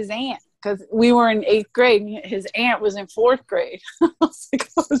pick up his aunt. Because we were in 8th grade and his aunt was in 4th grade.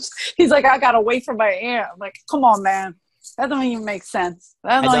 He's like, I got to wait for my aunt. I'm like, come on, man. That don't even make sense.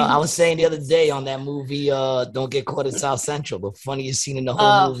 I was saying the other day on that movie, Don't Get Caught in South Central, the funniest scene in the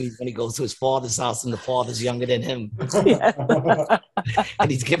whole movie is when he goes to his father's house and the father's younger than him. Yeah.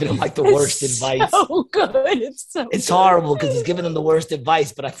 And he's giving him like the worst advice. So good. It's horrible because he's giving him the worst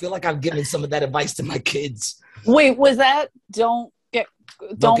advice, but I feel like I've given some of that advice to my kids. Wait, was that Don't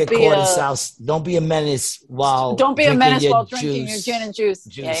be a menace while drinking your gin and juice.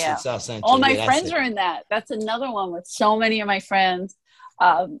 Yeah. South Central. All my friends are in that. That's another one with so many of my friends.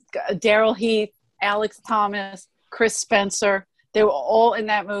 Daryl Heath, Alex Thomas, Chris Spencer. They were all in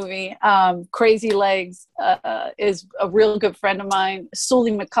that movie. Crazy Legs is a real good friend of mine.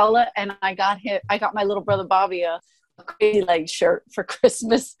 Sully McCullough, and I got my little brother Bobby a Crazy Legs shirt for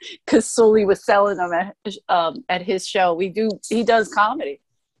Christmas because Sully was selling them at his show. He does comedy.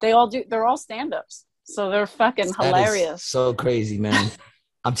 They're all stand-ups, so they're fucking hilarious. That is so crazy, man.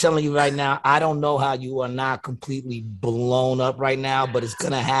 I'm telling you right now, I don't know how you are not completely blown up right now, but it's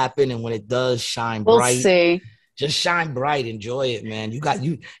gonna happen, and when it does, shine bright. We'll see. Just shine bright, enjoy it, man.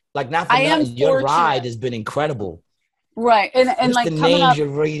 Your ride has been incredible. Right. And like the names you're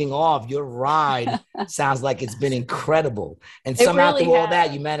reading off, your ride sounds like it's been incredible. And somehow through all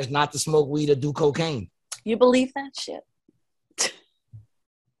that, you managed not to smoke weed or do cocaine. You believe that shit?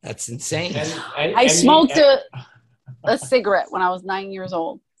 That's insane. I smoked a cigarette when I was 9 years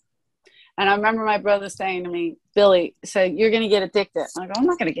old. And I remember my brother saying to me, Billy said, you're going to get addicted. I go, I'm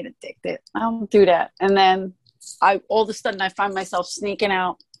not going to get addicted. I don't do that. And then all of a sudden I find myself sneaking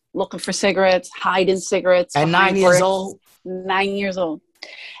out, looking for cigarettes, hiding cigarettes. At 9 years old? 9 years old.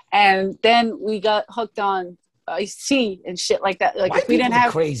 And then we got hooked on iced tea and shit like that. Like, if we didn't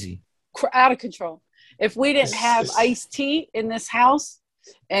have crazy, out of control. If we didn't have iced tea in this house,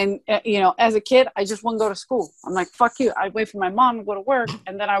 and as a kid, I just wouldn't go to school. I'm like, fuck you. I'd wait for my mom to go to work,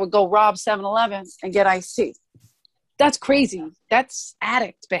 and then I would go rob 7-Eleven and get iced tea. That's crazy. That's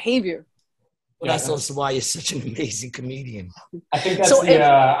addict behavior. Well, that's also why you're such an amazing comedian. I think that's So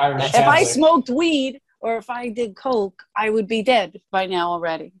Irish if I Catholic. smoked weed or if I did coke, I would be dead by now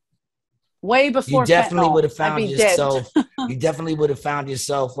already. Way before You definitely fentanyl, would have I'd found be yourself. You definitely would have found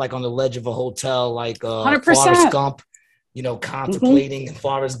yourself like on the ledge of a hotel, like 100%. Forrest Gump. You know, contemplating and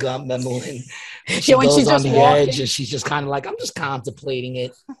Forrest Gump. Remember when she when goes she's on just the walking. edge and she's just kind of like, I'm just contemplating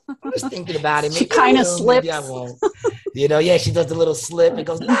it. I'm just thinking about it. She Maybe kind I of will, slips. maybe I won't. You know, yeah, she does the little slip and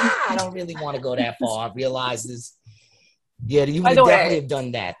goes, nah, I don't really want to go that far. Realizes, yeah, you would definitely have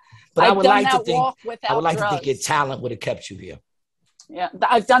done that. But I would like to think your talent would have kept you here. Yeah,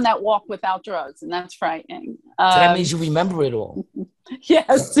 I've done that walk without drugs, and that's frightening. So that means you remember it all.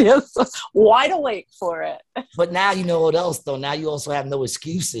 Yes, wide awake for it. But now you know what else, though. Now you also have no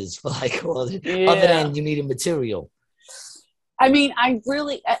excuses for other than you needed material. I mean, I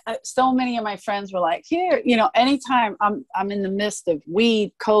really, so many of my friends were like, here, anytime I'm in the midst of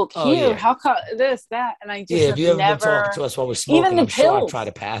weed, coke, how come this, that, and I just if you ever been talking to us while we're smoking, even the pills. Sure I'll try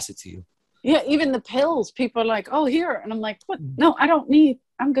to pass it to you. Yeah, even the pills, people are like, oh, here. And I'm like, what? No, I don't need.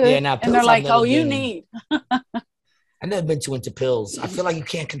 I'm good. Yeah, now and they're like, oh, you need. I've never been too into pills. I feel like you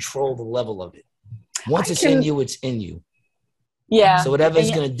can't control the level of it. Once it's in you, it's in you. Yeah. So whatever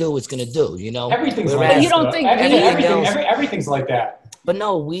it's going to do, it's going to do, Everything's like that. You don't think everything's like that. But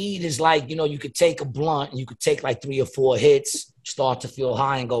no, weed is like, you could take a blunt and you could take like 3 or 4 hits, start to feel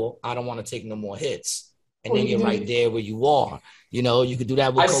high and go, I don't want to take no more hits. And then you're right there where you are. You could do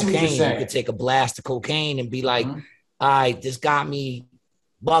that with cocaine. You could take a blast of cocaine and be like, all right, this got me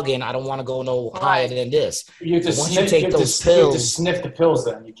bugging. I don't want to go no higher than this. Once you take those pills, you have to sniff the pills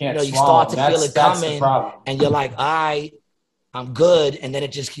then. You can't you start to feel it coming and you're like, I'm good. And then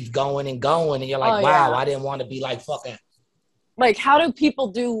it just keeps going and going. And you're like, wow, I didn't want to be like fucking. Like, how do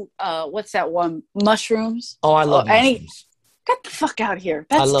people do, what's that one? Mushrooms? Oh, I love mushrooms. Get the fuck out of here.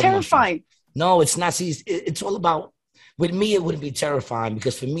 That's terrifying. Mushrooms. No, it's not. See, it's all about, with me, it wouldn't be terrifying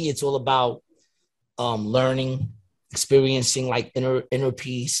because for me, it's all about learning, experiencing like inner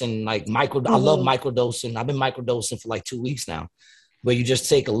peace and like I love microdosing. I've been microdosing for like 2 weeks now, where you just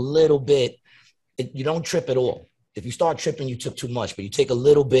take a little bit. You don't trip at all. If you start tripping, you took too much, but you take a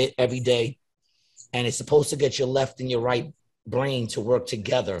little bit every day, and it's supposed to get your left and your right brain to work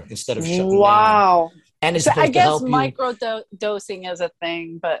together instead of shutting down. And it's supposed to help you. Microdosing is a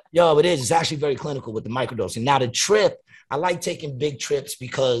thing, but it is. It's actually very clinical with the microdosing. Now the trip, I like taking big trips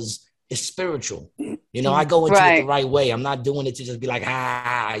because it's spiritual. I go into it the right way. I'm not doing it to just be like,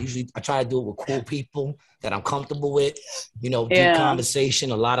 I try to do it with cool people that I'm comfortable with. Deep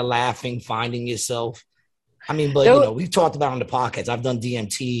conversation, a lot of laughing, finding yourself. I mean, but we've talked about on the podcast. I've done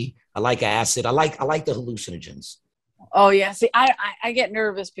DMT. I like acid. I like the hallucinogens. Oh yeah. See, I get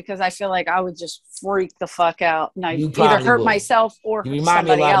nervous because I feel like I would just freak the fuck out and I either hurt myself or you remind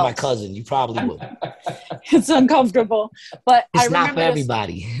me a lot of my cousin. You probably would. It's uncomfortable, but it's not for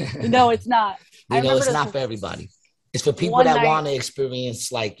everybody. No, it's not. It's not for everybody. It's for people that want to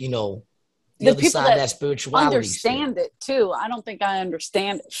experience, like the other people side of that spirituality. Understand it too. I don't think I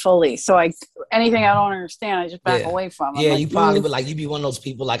understand it fully. So anything I don't understand, I just back away from. Yeah, you probably would. Like, you'd be one of those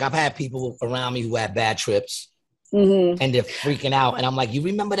people. Like, I've had people around me who had bad trips. And they're freaking out, and I'm like, you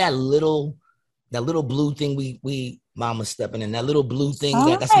remember that little blue thing we Mama stepping in, that little blue thing?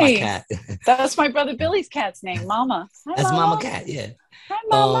 That's my cat. That's my brother Billy's cat's name, Mama. Hi, that's Mama. Mama Cat. Yeah. Hi,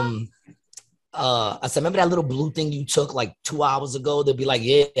 Mama. I said, remember that little blue thing you took like 2 hours ago? They'll be like,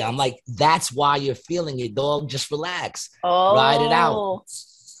 yeah. I'm like, that's why you're feeling it, dog. Just relax. Ride it out.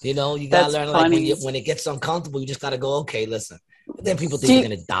 You gotta learn, like, when it gets uncomfortable, you just gotta go, okay, listen. But then people think you're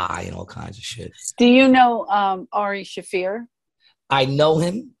gonna die and all kinds of shit. Do you know Ari Shafir? I know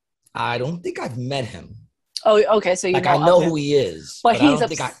him. I don't think I've met him. Oh, okay. So I know who he is, but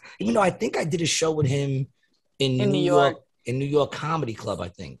I think I did a show with him in New York, in New York Comedy Club. I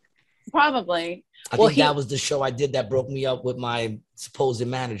think probably. I think that was the show I did that broke me up with my supposed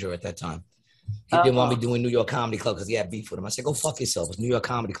manager at that time. He didn't want me doing New York Comedy Club because he had beef with him. I said, "Go fuck yourself." It's New York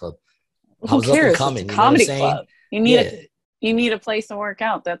Comedy Club. I was up and coming. It's a comedy club. You need a place to work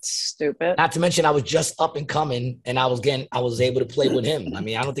out. That's stupid. Not to mention, I was just up and coming, and I was able to play with him. I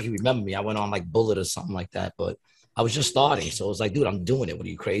mean, I don't think he remembered me. I went on like Bullet or something like that, but I was just starting. So it was like, dude, I'm doing it. What are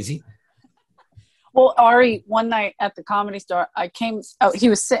you, crazy? Well, Ari, one night at the Comedy Store, he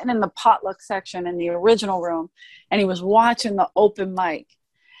was sitting in the potluck section in the original room, and he was watching the open mic,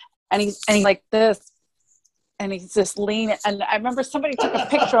 and he's like this. And he's just leaning. And I remember somebody took a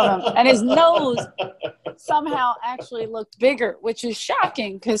picture of him, and his nose somehow actually looked bigger, which is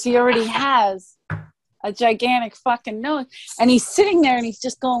shocking because he already has a gigantic fucking nose. And he's sitting there and he's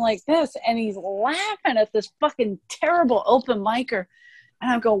just going like this, and he's laughing at this fucking terrible open micer.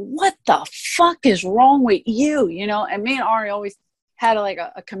 And I go, what the fuck is wrong with you? You know, and me and Ari always had like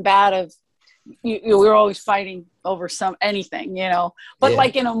a combative, we were always fighting over anything, you know, but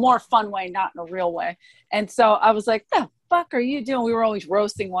like in a more fun way, not in a real way. And so I was like, the fuck are you doing? We were always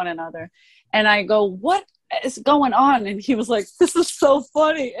roasting one another. And I go, what is going on? And he was like, this is so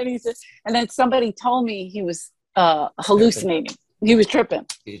funny. And he said, and then somebody told me he was hallucinating. He was tripping.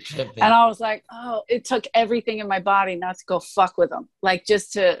 And I was like, oh, it took everything in my body not to go fuck with him. Like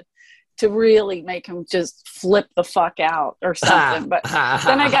just to really make him just flip the fuck out or something. But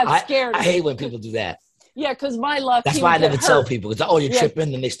then I got scared. I hate when people do that. Yeah, because my luck. That's why I never tell people. It's like, oh, you're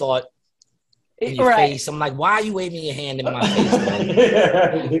tripping, and they start in your face. I'm like, why are you waving your hand in my face?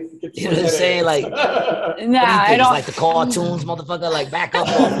 You know what I'm saying? Like, I don't. It's like the cartoons, motherfucker. Like, back up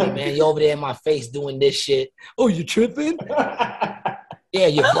off me, man. You over there in my face doing this shit. Oh, you tripping? Yeah,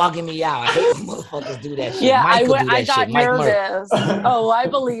 you're bugging me out. I hate when motherfuckers do that shit. Yeah, I got nervous. Oh, I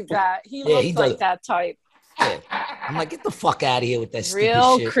believe that. He looks like that type. Yeah. I'm like, get the fuck out of here with that stupid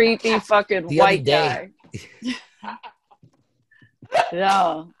real shit. Creepy fucking the white guy.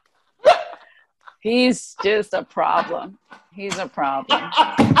 No. He's just a problem. He's a problem.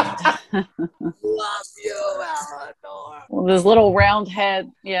 Love you, Eleanor. Well, this little round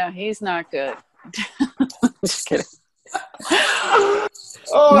head, yeah, he's not good. Just kidding.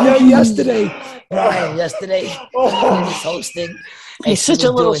 Yesterday, he was hosting. He's such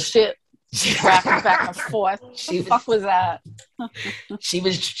a little shit. Rapping back and forth. What the fuck was that? She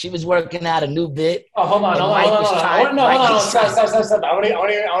was working out a new bit. Oh, hold on. Stop. I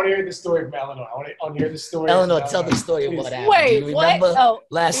want to hear the story from Eleanor. I want to hear the story. Eleanor, tell the story of what happened. Wait, do you remember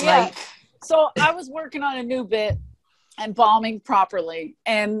last night? So I was working on a new bit and bombing properly,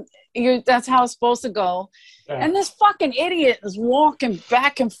 and that's how it's supposed to go. Yeah. And this fucking idiot is walking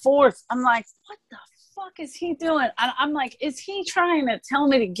back and forth. I'm like, what the fuck is he doing? I'm like, is he trying to tell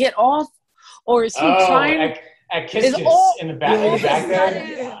me to get off? Or is he trying at Kiss in the back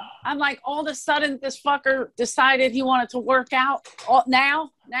there? I'm like, all of a sudden, this fucker decided he wanted to work out.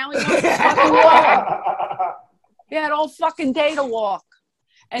 Now he wants to fucking walk. He had all fucking day to walk.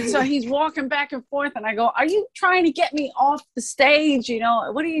 And so he's walking back and forth, and I go, are you trying to get me off the stage? You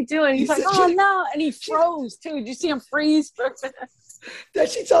know, what are you doing? He's like, oh, no. And he froze, too. Did you see him freeze for a minute? Then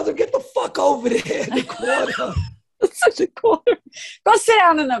she tells him, get the fuck over there in the corner. Such a corner. Go sit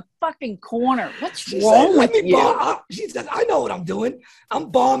down in the fucking corner. What's wrong with you? She said, I know what I'm doing. I'm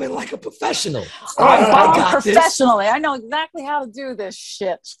bombing like a professional. I'm bombing professionally. I know exactly how to do this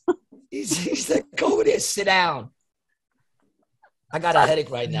shit. He said, go over there, sit down. I got a headache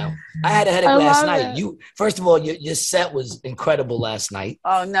right now. I had a headache last night. First of all, your set was incredible last night.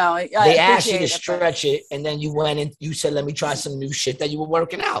 Oh, no. They asked you to stretch it, and then you went and you said, let me try some new shit that you were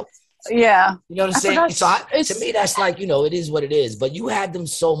working out. Yeah. You know what I'm saying? So to me, that's like, you know, it is what it is. But you had them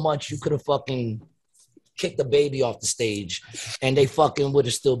so much, you could have fucking kicked the baby off the stage, and they fucking would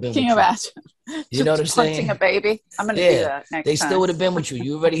have still been with you. Can you imagine? You know what I'm saying? Punching a baby? I'm going to do that next time. They still would have been with you.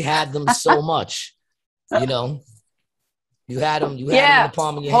 You already had them so much, you know? You had them in the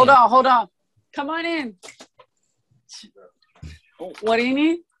palm of your hand. Hold on. Come on in. What do you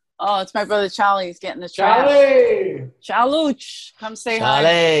need? Oh, it's my brother Charlie. He's getting the trash. Charluch, come say hi.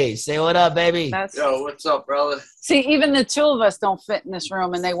 Charlie, say what up, baby. Yo, what's up, brother? See, even the two of us don't fit in this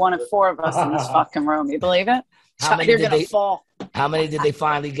room, and they wanted 4 of us in this fucking room. You believe it? You're going to fall. How many did they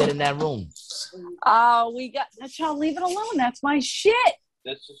finally get in that room? We got, Charlie, leave it alone. That's my shit.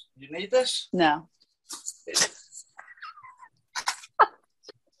 You need this? No.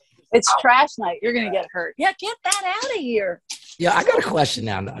 It's trash night. You're going to get hurt. Yeah, get that out of here. Yeah, I got a question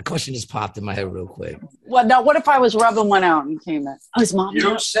now. A question just popped in my head real quick. Well, now, what if I was rubbing one out and came in? Oh, is Mommy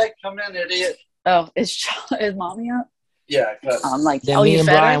You up? sick? Come in, idiot. Oh, is Mommy up? Yeah. I'm like, then me and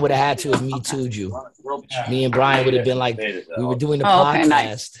Brian would have had to have Me Too'd you. Me and Brian would have been like, we were doing the podcast.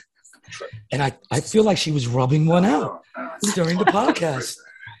 Nice. And I feel like she was rubbing one out during the podcast.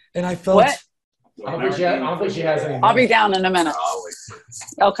 And I felt... What? I don't think she has any. I'll be down in a minute.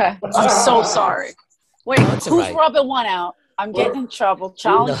 Okay. I'm so sorry. Wait, who's rubbing one out? I'm getting in trouble.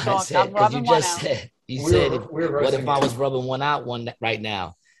 Charlie talk. I'm rubbing one out. You said, what if I was rubbing one out right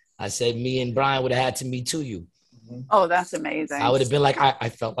now? I said, me and Brian would have had to Me Too you. Oh, that's amazing. I would have been like, I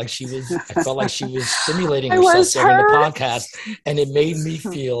felt like she was stimulating herself during the podcast, and it made me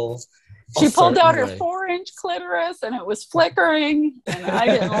feel. She pulled out her 4-inch clitoris, and it was flickering, and I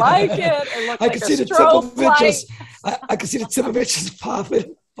didn't like it. It looked like a strobe light. I could see the tip of it just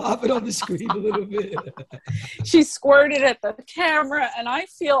popping on the screen a little bit. She squirted at the camera, and I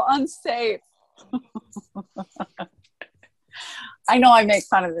feel unsafe. I know I make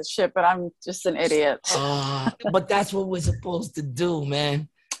fun of this shit, but I'm just an idiot. But that's what we're supposed to do, man.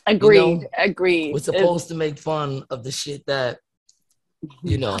 Agreed. Agreed. We're supposed to make fun of the shit that,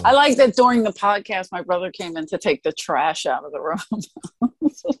 I like that during the podcast, my brother came in to take the trash out of the room.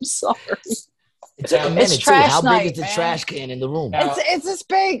 I'm sorry. It's a minute, too. How big is the trash can in the room? It's this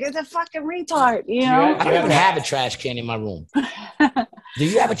big. It's a fucking retard, I don't even have a trash can in my room. Do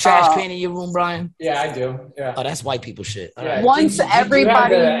you have a trash can in your room, Brian? Yeah, I do. Yeah. Oh, that's white people shit. Yeah. Once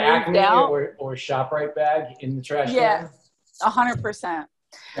everybody moved Acme out, or ShopRite bag in the trash can. Yeah, 100%.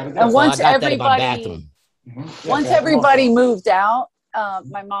 And once everybody, once everybody moved out,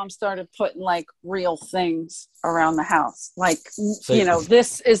 my mom started putting like real things around the house. Like,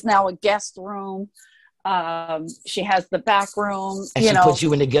 this is now a guest room. She has the back room. And she puts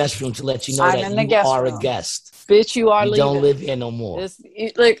you in the guest room to let you know that you are a guest. Bitch, you are leaving. Don't live here no more.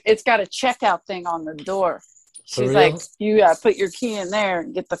 It's got a checkout thing on the door. She's like, you gotta put your key in there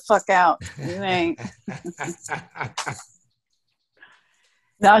and get the fuck out. You ain't.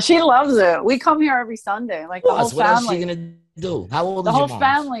 No, she loves it. We come here every Sunday. Like the whole family. What else is she gonna do? How old is your mom? The whole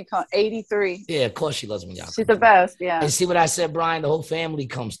family, 83. Yeah, of course she loves me. She's the best. Yeah. And see what I said, Brian? The whole family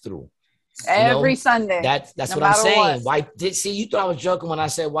comes through. Every Sunday. That's what I'm saying. You thought I was joking when I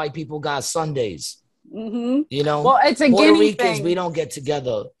said white people got Sundays. Mm-hmm. Well, it's a Puerto Guinea Ricans, thing. we don't get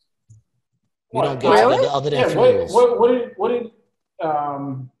together. We don't get together other than funerals. What did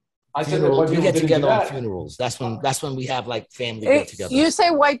I said that we get together on funerals. That's when we have like family get together. You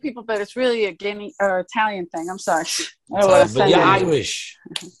say white people, but it's really a Guinea or Italian thing. I'm sorry. But you're Irish.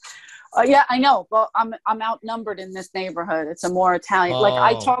 Yeah, I know. Well, I'm outnumbered in this neighborhood. It's a more Italian. Like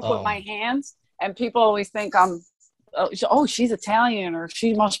I talk with my hands, and people always think I'm. Oh, she's Italian, or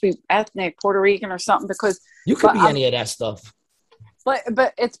she must be ethnic Puerto Rican or something. Because you could be any of that stuff.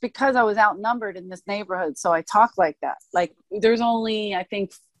 But it's because I was outnumbered in this neighborhood, so I talk like that. Like there's only, I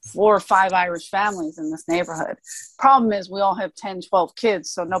think, 4 or 5 Irish families in this neighborhood. Problem is we all have 10, 12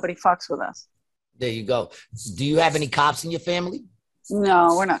 kids, so nobody fucks with us. There you go. Do you have any cops in your family?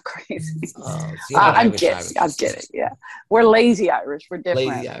 No, we're not crazy. I'm kidding. Yeah. We're lazy Irish. We're different.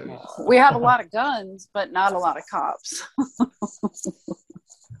 Lazy Irish. We have a lot of guns, but not a lot of cops.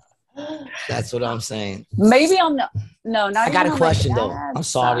 That's what I'm saying. Maybe on not I got a question though. I'm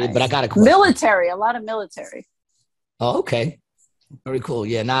sorry, but I got a question. Military, a lot of military. Oh, okay. Very cool.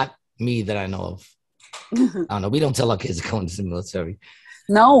 Yeah, not me that I know of. I don't know. We don't tell our kids to go into the military.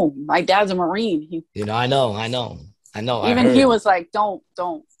 No, my dad's a Marine. I know. Even he was like, don't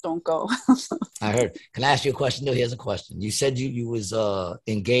go. I heard. Can I ask you a question? No, here's a question. You said you was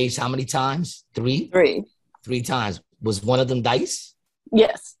engaged how many times? 3? 3 times. Was one of them Dice?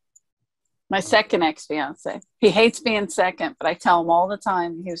 Yes. My second ex-fiance. He hates being second, but I tell him all the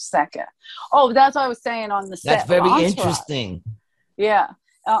time he was second. Oh, that's what I was saying on the set. That's very interesting. Yeah.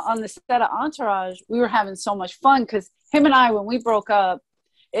 On the set of Entourage, we were having so much fun because him and I, when we broke up,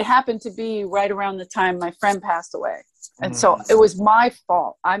 it happened to be right around the time my friend passed away. And so it was my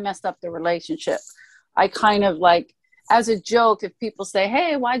fault. I messed up the relationship. I kind of like, as a joke, if people say,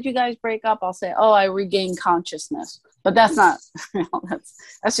 hey, why'd you guys break up? I'll say, oh, I regained consciousness. But that's not,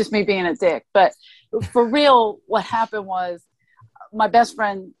 that's just me being a dick. But for real, what happened was I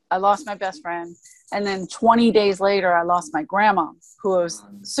lost my best friend. And then 20 days later, I lost my grandma, who I was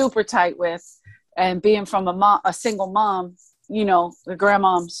super tight with. And being from a single mom, the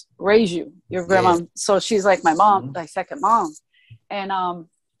grandmoms raise you. Your grandma, so she's like my mom, my second mom. And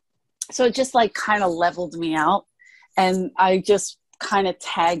so it just like kind of leveled me out. And I just kind of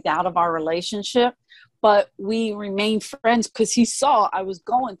tagged out of our relationship. But we remained friends because he saw I was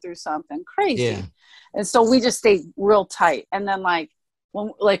going through something crazy. Yeah. And so we just stayed real tight. And then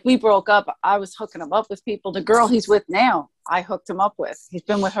when we broke up, I was hooking him up with people. The girl he's with now, I hooked him up with. He's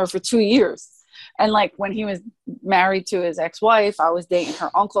been with her for 2 years. And when he was married to his ex-wife, I was dating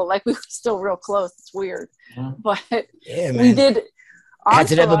her uncle. We were still real close. It's weird. But we did.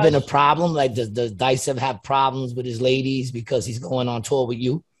 Has it ever been a problem? Does Dice ever have problems with his ladies because he's going on tour with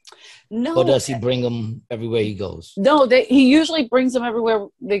you? No. Or does he bring them everywhere he goes? No, he usually brings them everywhere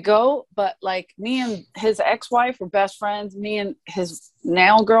they go. But me and his ex-wife are best friends. Me and his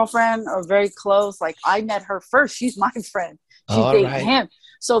now girlfriend are very close. I met her first. She's my friend. She's dating him.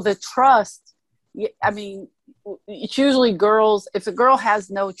 So the trust, it's usually girls. If a girl has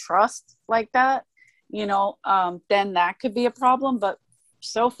no trust like that, then that could be a problem. But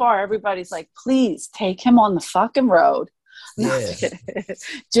so far, everybody's like, please take him on the fucking road. Yeah.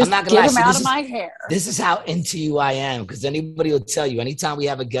 Just get him out of my hair. This is how into you I am, because anybody will tell you, anytime we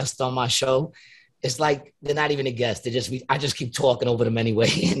have a guest on my show, it's like they're not even a guest. I just keep talking over them anyway.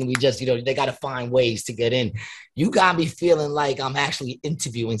 And we just, they got to find ways to get in. You got me feeling like I'm actually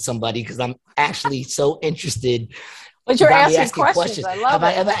interviewing somebody because I'm actually so interested. But you're asking questions. I love Have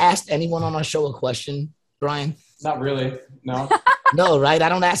I ever asked anyone on our show a question, Brian? Not really. No. No, right? I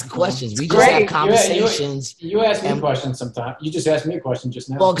don't ask questions. We just have conversations. You ask me questions sometimes. You just asked me a question just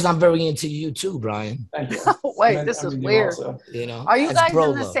now. Well, because I'm very into you too, Brian. Thank you. Wait, this is weird. Also. Are you guys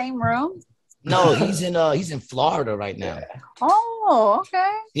in the same room? No, he's in Florida right now. Yeah. Oh,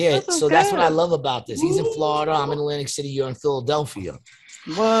 okay. Yeah, so that's what I love about this. He's in Florida. I'm in Atlantic City. You're in Philadelphia.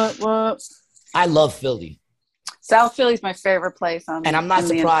 What? I love Philly. South Philly's my favorite place and I'm not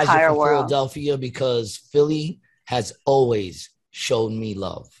surprised you're from Philadelphia because Philly has always showed me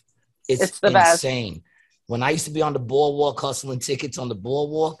love. It's the insane. Best. When I used to be on the boardwalk hustling tickets on the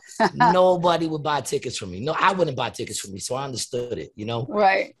boardwalk, nobody would buy tickets for me. No, I wouldn't buy tickets for me, so I understood it,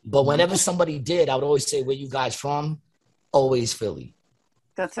 Right. But whenever somebody did, I would always say, "Where you guys from?" Always Philly.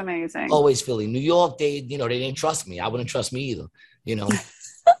 That's amazing. Always Philly. New York, they didn't trust me. I wouldn't trust me either,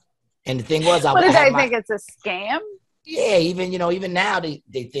 And the thing was, what did they think? It's a scam? Yeah, even now they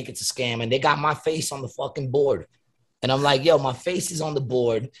think it's a scam, and they got my face on the fucking board. And I'm like, yo, my face is on the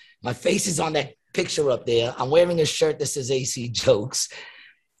board. My face is on that picture up there. I'm wearing a shirt that says AC Jokes.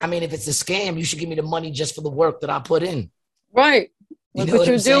 I mean, if it's a scam, you should give me the money just for the work that I put in. Right. Look what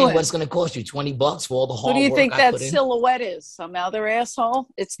you're doing. What's going to cost you? $20 for all the hard work. Who do you think that silhouette is? Some other asshole?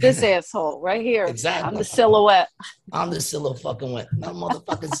 It's this asshole right here. Exactly. I'm the silhouette. I'm the silhouette. No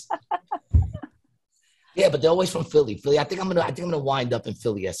motherfuckers. Yeah, but they're always from Philly. I think I'm gonna wind up in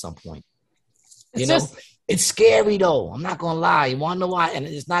Philly at some point. It's scary though. I'm not gonna lie. You wanna know why? And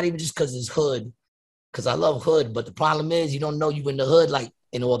it's not even just because it's hood, because I love hood. But the problem is you don't know you in the hood like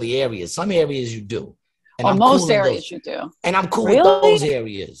in all the areas. Some areas you do. And most areas you do. And I'm cool with those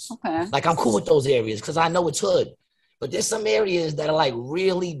areas. Okay. Like I'm cool with those areas because I know it's hood. But there's some areas that are like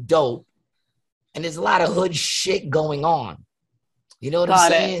really dope, and there's a lot of hood shit going on. You know what I'm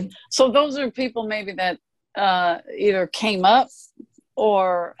saying? So those are people maybe that either came up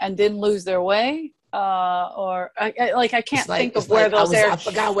and didn't lose their way, or I can't think of where those areas. I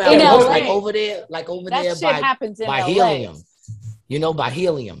forgot where I was. Like over there happens in by LA. Helium. By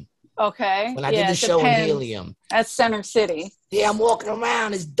Helium. Okay. When I did the show in Helium. That's Center City. Yeah, I'm walking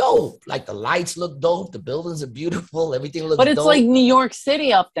around. It's dope. Like the lights look dope. The buildings are beautiful. Everything looks dope. But it's like New York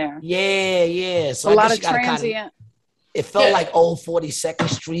City up there. Yeah. So a lot of transient. It felt like old 42nd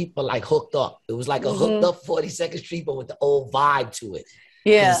Street, but like hooked up. It was like a hooked up 42nd Street, but with the old vibe to it.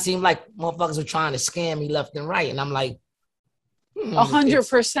 Yeah. It seemed like motherfuckers were trying to scam me left and right. And I'm like,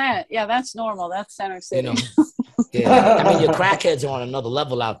 100%. Yeah, that's normal. That's Center City. Yeah. I mean, your crackheads are on another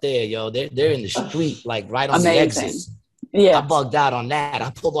level out there, yo. They're in the street, like right on the exit. Yeah. I bugged out on that.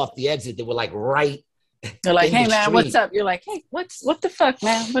 I pulled off the exit. They were like right. They're like, hey, man, what's up? You're like, hey, what the fuck,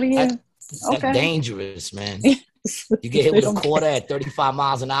 man? What are you? That's dangerous, man. You get hit with a quarter at 35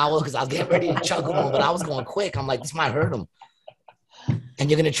 miles an hour because I was getting ready to chug them, but I was going quick. I'm like, this might hurt them. And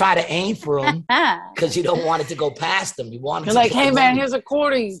you're going to try to aim for them because you don't want it to go past them. You're like, hey, man, here's a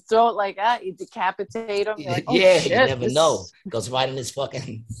quarter. You throw it like that. You decapitate them. Like, oh, yeah, shit, you never know. Goes right in this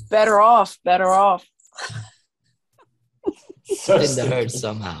fucking... Better off. So in the hurt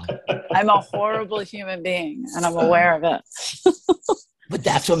somehow. I'm a horrible human being, and I'm aware of it. But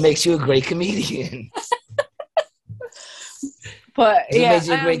that's what makes you a great comedian. But it makes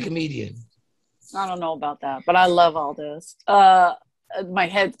you a great comedian. I don't know about that, but I love all this. My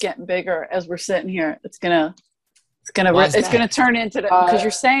head's getting bigger as we're sitting here. It's gonna turn into because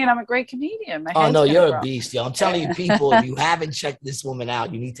you're saying I'm a great comedian. Oh no, you're a beast, yo! I'm telling you, people, if you haven't checked this woman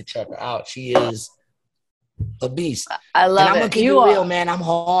out, you need to check her out. She is a beast. I love it. I'm gonna keep it real, man. I'm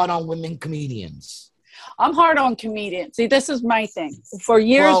hard on women comedians. I'm hard on comedians. See, this is my thing. For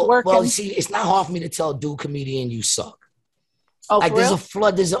years working. Well, see, it's not hard for me to tell dude comedian you suck. Oh, like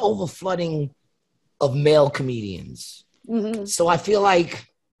there's an over flooding of male comedians. Mm-hmm. So I feel like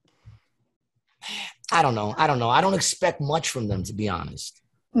I don't know. I don't expect much from them, to be honest.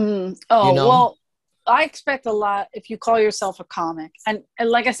 Mm. Oh, well, I expect a lot if you call yourself a comic. And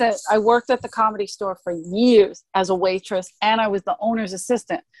like I said, I worked at the Comedy Store for years as a waitress, and I was the owner's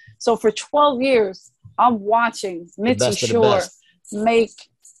assistant. So for 12 years, I'm watching Mitzi Shore make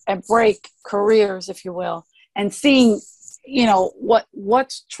and break careers, if you will, and seeing,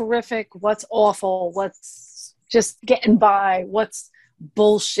 what's terrific, what's awful, what's just getting by, what's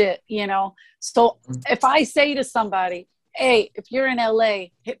bullshit, So if I say to somebody, hey, if you're in LA,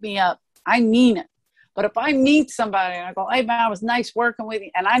 hit me up, I mean it. But if I meet somebody and I go, hey, man, it was nice working with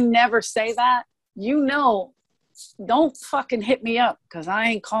you, and I never say that, don't fucking hit me up because I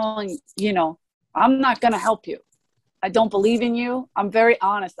ain't calling, I'm not going to help you. I don't believe in you. I'm very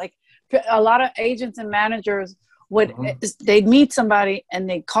honest. Like a lot of agents and managers would, they'd meet somebody and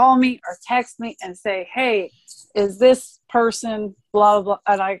they'd call me or text me and say, hey, is this person blah, blah,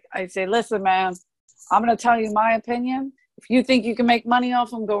 blah. And I say, listen, man, I'm going to tell you my opinion. If you think you can make money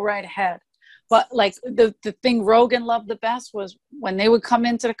off them, go right ahead. But like the thing Rogan loved the best was when they would come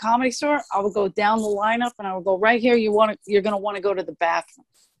into the Comedy Store, I would go down the lineup and I would go, right here, you're going to want to go to the bathroom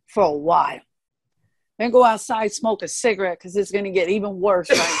for a while. Then go outside, smoke a cigarette because it's going to get even worse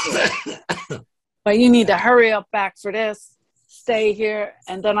right here. But you need to hurry up back for this, stay here,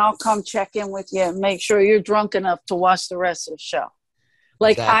 and then I'll come check in with you and make sure you're drunk enough to watch the rest of the show.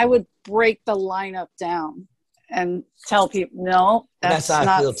 Like I would break the lineup down and tell people, no, that's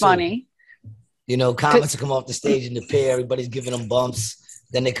not funny. You know, comics come off the stage in the pair, everybody's giving them bumps.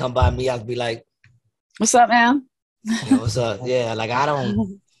 Then they come by me, I'll be like, what's up, man? You know, what's up? Yeah, like I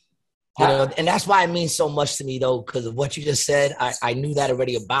don't, you know, and that's why it means so much to me though, because of what you just said. I knew that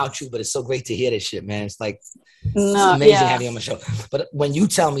already about you, but it's so great to hear this shit, man. It's like, it's amazing having you on my show. But when you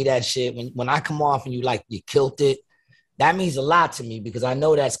tell me that shit, when I come off and you killed it, that means a lot to me because I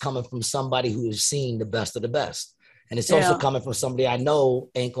know that's coming from somebody who has seen the best of the best. And it's also coming from somebody I know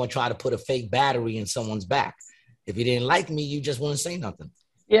ain't going to try to put a fake battery in someone's back. If you didn't like me, you just wouldn't say nothing.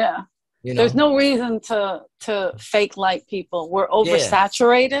 Yeah. You know? There's no reason to fake like people. We're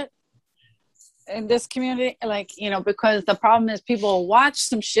oversaturated in this community. Like, you know, because the problem is people watch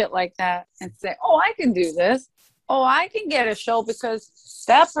some shit like that and say, oh, I can do this. Oh, I can get a show because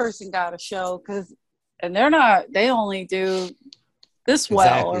that person got a show. And they only do this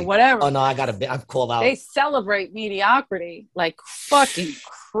well or whatever. Oh no, I've called out. They celebrate mediocrity like fucking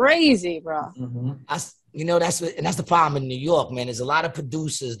crazy, bro. You know, that's the problem in New York, man. There's a lot of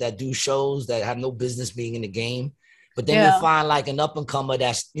producers that do shows that have no business being in the game, but then you find like an up and comer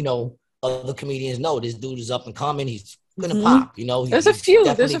that's, you know, other comedians know this dude is up and coming. He's gonna pop. You know, there's a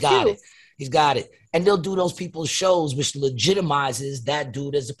few. He's got it, and they'll do those people's shows, which legitimizes that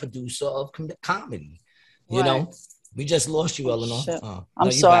dude as a producer of comedy. You know. We just lost you, Eleanor. I'm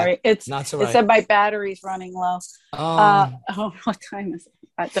sorry. Back. It's not so right. It said my battery's running low. What time is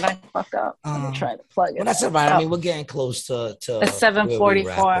it? Did I fuck up? Let me try to plug it. Well, that's all right. I mean, we're getting close to it's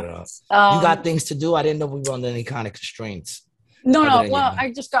 7:44. You got things to do? I didn't know we were under any kind of constraints. No. Well,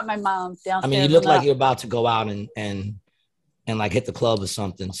 I just got my mom downstairs. I mean, you look like you're about to go out and like hit the club or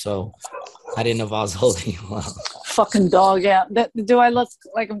something. So I didn't know if I was holding you up. Fucking dog out. Do I look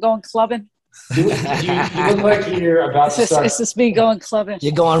like I'm going clubbing? You look like you're about to start. It's just me going clubbing.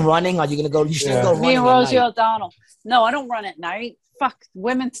 You're going running? Are you going to go? You should go running. Me and Rosie O'Donnell. No, I don't run at night. Fuck,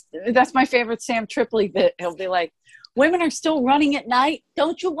 women. That's my favorite Sam Tripoli bit. He'll be like, women are still running at night.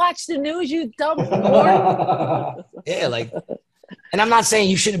 Don't you watch the news, you dumb whore? Yeah, like, and I'm not saying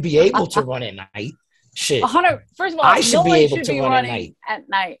you shouldn't be able to run at night. Shit. 100. First of all, I should be able to run at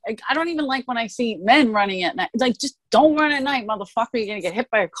night. Like, I don't even like when I see men running at night. Like, just don't run at night, motherfucker. You're gonna get hit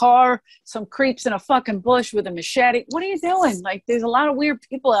by a car. Some creeps in a fucking bush with a machete. What are you doing? Like, there's a lot of weird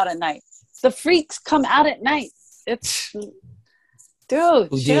people out at night. The freaks come out at night. It's, dude,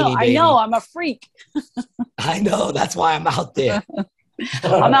 Houdini, chill. baby. I know I'm a freak. I know. That's why I'm out there.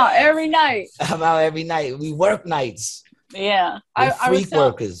 I'm out every night. I'm out every night. We work nights. Yeah, We're freak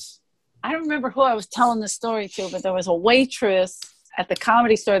workers. I don't remember who I was telling the story to, but there was a waitress at the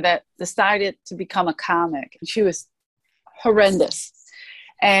Comedy Store that decided to become a comic. And she was horrendous.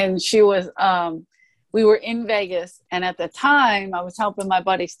 And she was, we were in Vegas. And at the time, I was helping my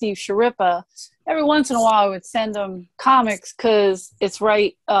buddy Steve Sharippa. Every once in a while, I would send him comics because it's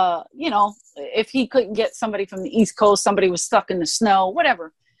right, you know, if he couldn't get somebody from the East Coast, somebody was stuck in the snow,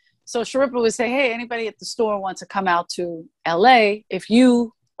 whatever. So Sharippa would say, hey, anybody at the store wants to come out to LA, if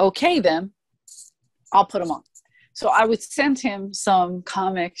you okay them, I'll put them on. So I would send him some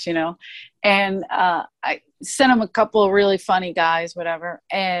comics, you know, and I sent him a couple of really funny guys, whatever.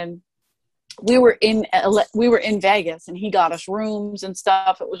 And we were in Vegas, and he got us rooms and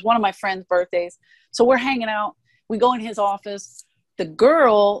stuff. It was one of my friend's birthdays, so we're hanging out. We go in his office. The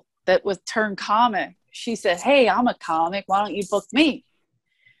girl that was turned comic, she said, "Hey, I'm a comic. Why don't you book me?"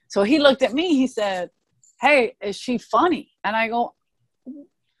 So he looked at me. He said, "Hey, is she funny?" And I go,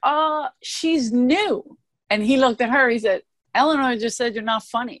 she's new. And he looked at her, he said, Eleanor just said you're not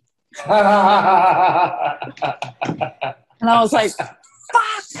funny. And I was like,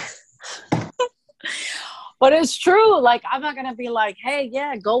 fuck. But it's true. Like, I'm not going to be like, hey,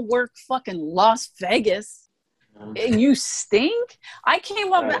 yeah, go work fucking Las Vegas. You stink. I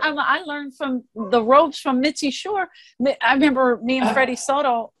came up, I learned from the ropes from Mitzi Shore. I remember me and Freddie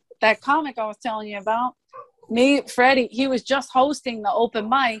Soto, that comic I was telling you about. Me, Freddie, he was just hosting the open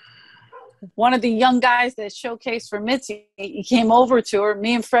mic. one of the young guys that showcased for Mitzi, he came over to her.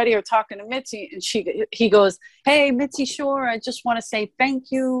 Me and Freddie are talking to Mitzi, and he goes, "Hey, Mitzi Shore, I just want to say thank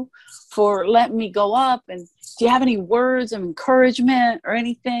you for letting me go up. And do you have any words of encouragement or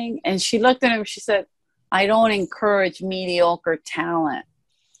anything?" And she looked at him. She said, "I don't encourage mediocre talent."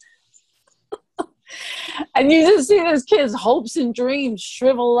 And you just see this kid's hopes and dreams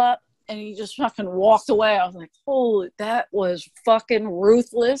shrivel up, and he just fucking walked away. I was like, holy, that was fucking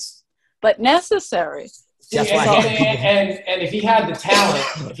ruthless, but necessary. That's and, why and if he had the talent,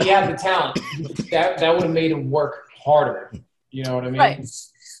 that would have made him work harder. You know what I mean?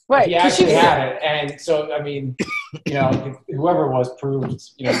 Right. He actually had it. And so, I mean, whoever it was proved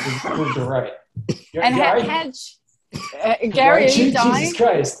it right. And had Gary, are you dying? Jesus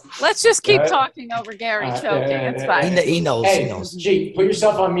Christ. Let's just keep talking over Gary choking. It's fine. He knows. Hey, he knows. G, put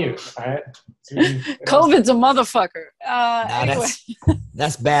yourself on mute. All right. COVID's a motherfucker. Anyway.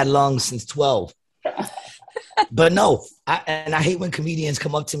 That's bad lungs since 12. But no, I hate when comedians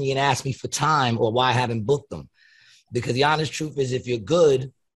come up to me and ask me for time or why I haven't booked them. Because the honest truth is, if you're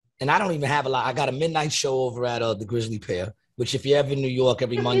good, and I don't even have a lot. I got a midnight show over at the Grizzly Pear, which if you're ever in New York,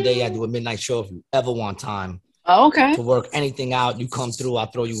 every Monday I do a midnight show. If you ever want time. Oh, okay. To work anything out, you come through, I'll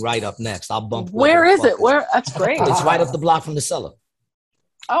throw you right up next. I'll bump. Where is it? Where? That's great. It's right up the block from the Cellar.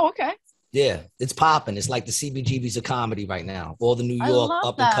 Oh, okay. Yeah, it's popping. It's like the CBGB's of comedy right now. All the New York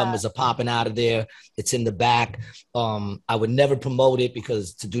up and comers are popping out of there. It's in the back. I would never promote it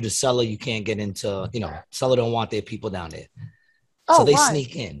because to do the Cellar, you can't get into, Cellar don't want their people down there. So they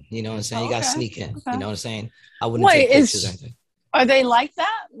sneak in. You know what I'm saying? You got to sneak in. Okay. You know what I'm saying? I wouldn't take pictures or anything. Are they like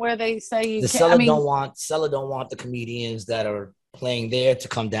that where they say you can't? Cellar don't want the comedians that are playing there to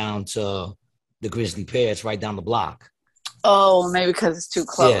come down to the Grizzly Pear. It's right down the block. Oh, maybe because it's too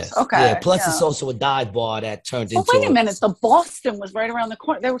close. Yeah. Okay. Yeah. Plus, it's also a dive bar that turned into. Wait a minute. The Boston was right around the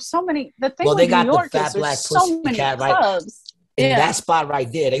corner. There were so many. The thing they with got New York the Fat is Black there's so many Cat, clubs. Right? In that spot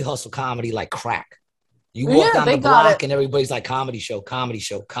right there, they hustle comedy like crack. You walk down the block and everybody's like comedy show.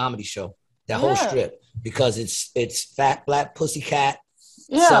 That whole strip because it's Fat Black Pussycat.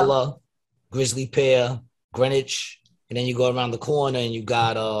 Cellar, Grizzly Pear, Greenwich, and then you go around the corner and you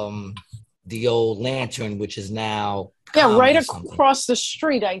got the old Lantern, which is now right across the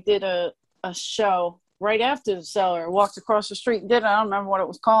street. I did a show right after the Cellar. Walked across the street and did it. I don't remember what it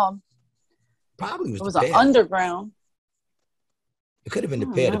was called. Probably it was an underground. It could have been the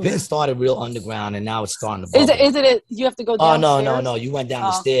Pear. The Pear started real underground and now it's starting to bubble. Is it you have to go downstairs? Oh no. You went down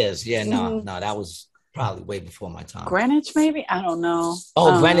the stairs. Yeah, no, that was probably way before my time. Greenwich, maybe? I don't know.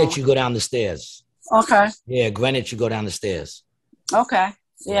 Greenwich, you go down the stairs. Okay. Yeah, Greenwich, you go down the stairs. Okay.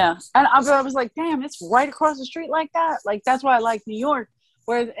 Yeah. And I was like, damn, it's right across the street like that. Like, that's why I like New York.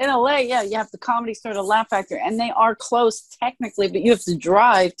 Whereas in LA, you have the Comedy Store, the Laugh Factory, and they are close technically, but you have to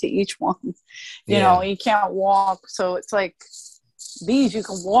drive to each one. You know, you can't walk. So it's like these you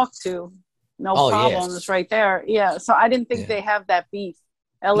can walk to. No problem. It's right there. Yeah. So I didn't think they have that beef.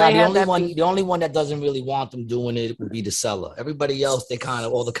 LA the only one that doesn't really want them doing it would be the Cellar. Everybody else, they kind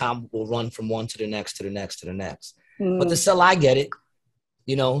of all the comedy will run from one to the next to the next to the next. But the Cellar, I get it.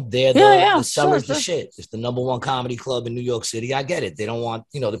 They're the Cellar's the shit. It's the number one comedy club in New York City. I get it. They don't want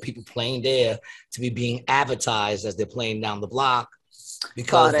the people playing there to be being advertised as they're playing down the block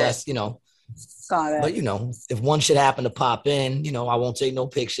because that's Got it. But if one should happen to pop in, I won't take no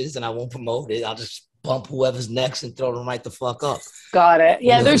pictures and I won't promote it. I'll just bump whoever's next and throw them right the fuck up. Got it.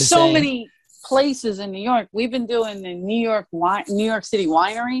 Yeah, there's so many places in New York. We've been doing the New York City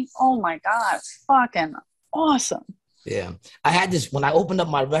Winery. Oh my God, it's fucking awesome. Yeah, I had this when I opened up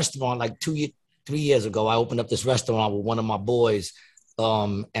my restaurant like 3 years ago. I opened up this restaurant with one of my boys,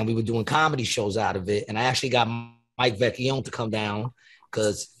 and we were doing comedy shows out of it. And I actually got Mike Vecchione to come down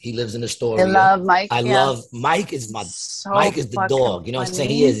because he lives in Astoria. I love Mike. I love Mike. Mike is the dog. You know what I'm saying?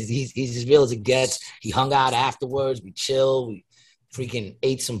 He is. He's as real as it gets. He hung out afterwards. We chilled. We freaking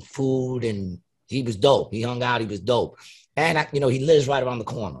ate some food, and he was dope. He hung out. He was dope. And he lives right around the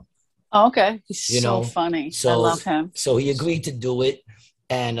corner. Oh, okay. He's so funny. I love him. So he agreed to do it,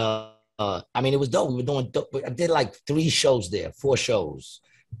 and it was dope. We were doing. I did like 4 shows,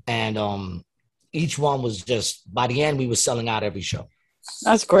 and each one was just. By the end, we were selling out every show.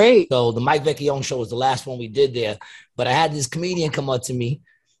 That's great. So the Mike Vecchione show was the last one we did there. But I had this comedian come up to me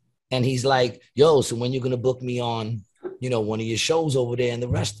and he's like, yo, so when you're going to book me on, one of your shows over there in the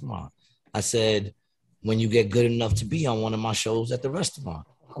restaurant? I said, when you get good enough to be on one of my shows at the restaurant.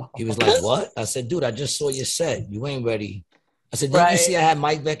 He was like, what? I said, dude, I just saw your set. You ain't ready. I said, didn't you see I had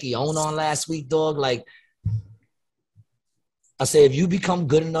Mike Vecchione on last week, dog? Like, I said, if you become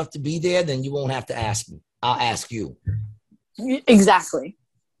good enough to be there, then you won't have to ask me. I'll ask you. Exactly.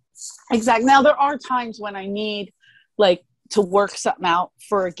 Exactly. Now there are times when I need like to work something out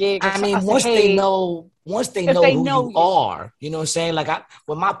for a gig. I mean, once they know who you are, you know what I'm saying? Like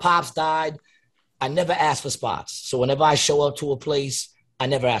when my pops died, I never asked for spots. So whenever I show up to a place, I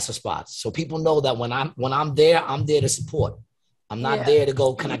never ask for spots. So people know that when I'm there to support. I'm not there to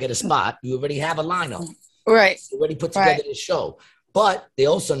go, can I get a spot? You already have a lineup. Right. You already put together this show. But they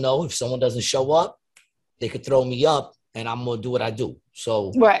also know if someone doesn't show up, they could throw me up and I'm going to do what I do.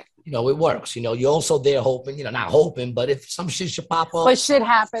 So, you know, it works. You know, you're also there hoping, you know, not hoping, but if some shit should pop up. But shit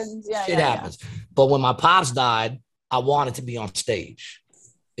happens. Shit happens. But when my pops died, I wanted to be on stage.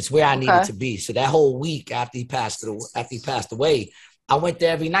 It's where I needed to be. So that whole week after he passed away, I went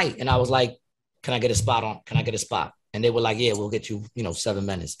there every night and I was like, can I get a spot on? Can I get a spot? And they were like, yeah, we'll get you, 7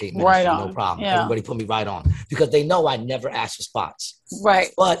 minutes, 8 minutes. Right on. No problem. Yeah. Everybody put me right on because they know I never asked for spots. Right.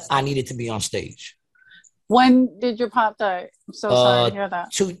 But I needed to be on stage. When did your pop die? I'm so sorry to hear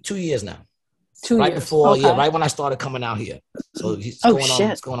that. 2 years now. 2 years. Right before, right when I started coming out here. So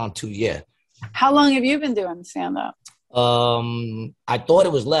it's going on 2 years. How long have you been doing stand-up? I thought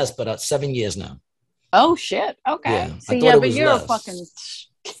it was less, but 7 years now. Oh, shit. Okay. Yeah, so, but you're less. A fucking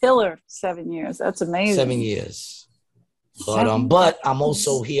killer 7 years. That's amazing. 7 years. But I'm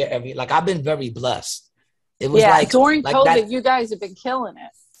also here I've been very blessed. It was during COVID, that, you guys have been killing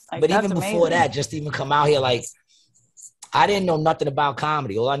it. But even before that, just to even come out here, I didn't know nothing about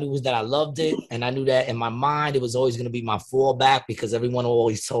comedy. All I knew was that I loved it. And I knew that in my mind, it was always going to be my fallback because everyone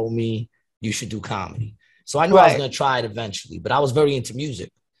always told me you should do comedy. So I knew I was going to try it eventually, but I was very into music.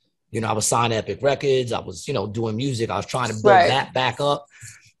 You know, I was signed to Epic Records. I was, doing music. I was trying to build that back up,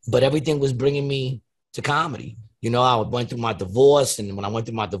 but everything was bringing me to comedy. You know, I went through my divorce. And when I went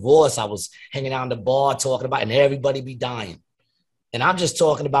through my divorce, I was hanging out in the bar talking about, and everybody be dying. And I'm just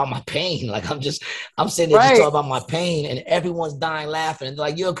talking about my pain. I'm sitting there just talking about my pain and everyone's dying laughing. And they're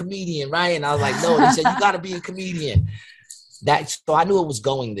like, you're a comedian, right? And I was like, no, they said, you got to be a comedian. So I knew it was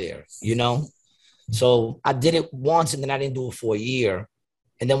going there, So I did it once and then I didn't do it for a year.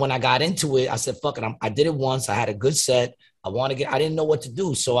 And then when I got into it, I said, fuck it. I did it once. I had a good set. I didn't know what to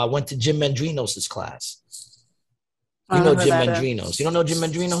do. So I went to Jim Mendrinos' class. You know Jim Mendrinos. You don't know Jim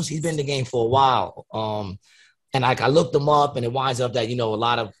Mendrinos? He's been in the game for a while. And I looked him up, and it winds up that, a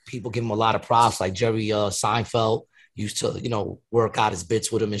lot of people give him a lot of props, like Jerry Seinfeld used to, work out his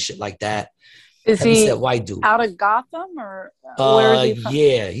bits with him and shit like that. Is he that white dude out of Gotham or where is he from?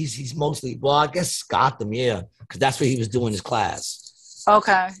 Yeah, he's mostly, I guess Gotham, yeah, because that's where he was doing his class.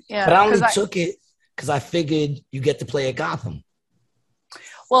 Okay, yeah. But I only took it because I figured you get to play at Gotham.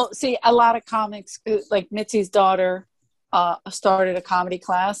 Well, see, a lot of comics, like Mitzi's daughter, started a comedy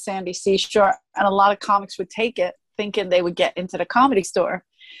class, Sandy Seashore, and a lot of comics would take it thinking they would get into the Comedy Store.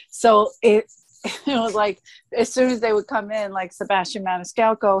 So it was like, as soon as they would come in, like Sebastian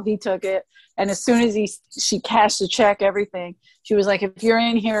Maniscalco, he took it. And as soon as she cashed the check, everything, she was like, if you're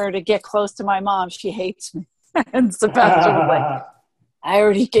in here to get close to my mom, she hates me. And Sebastian was like, I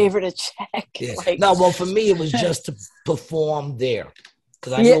already gave her the check. Yeah. Like, no, well, for me, it was just to perform there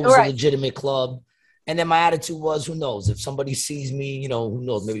because I knew it was a legitimate club. And then my attitude was, who knows? If somebody sees me, who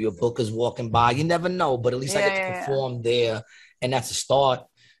knows? Maybe a booker's walking by. You never know. But at least I get to perform there. And that's a start,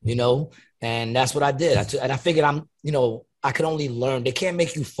 And that's what I did. And I figured I could only learn. They can't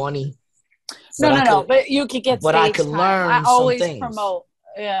make you funny. No. But you could get But stage I could time. learn I always some things. Promote.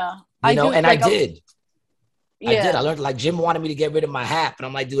 Yeah. I did. Yeah. I did. I learned, like, Jim wanted me to get rid of my hat. But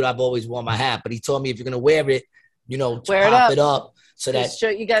I'm like, dude, I've always worn my hat. But he told me if you're going to wear it, pop it up. So that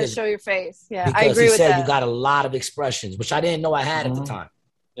you got to show your face. Yeah, because I agree with that. He said you got a lot of expressions, which I didn't know I had at the time.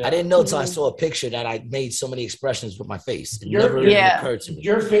 Yeah. I didn't know until I saw a picture that I made so many expressions with my face. It never even occurred to me.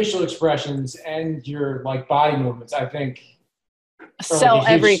 Your facial expressions and your body movements, I think, sell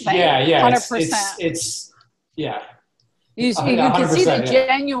everything. Yeah, 100%. It's You can see the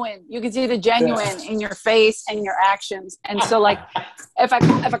genuine. You can see the genuine in your face and your actions. And so, like, if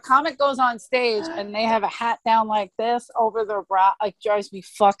a comic goes on stage and they have a hat down like this over their brow, like, drives me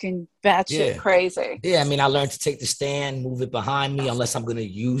fucking batshit crazy. Yeah, I mean, I learned to take the stand, move it behind me, unless I'm gonna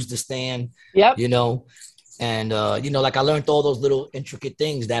use the stand. Yep. And like I learned all those little intricate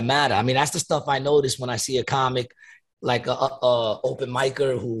things that matter. I mean, that's the stuff I notice when I see a comic, like a open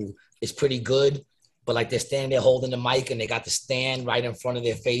micer who is pretty good. But like they're standing there holding the mic and they got the stand right in front of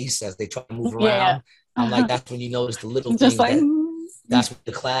their face as they try to move around. Yeah. I'm like, that's when you notice the little things. That's what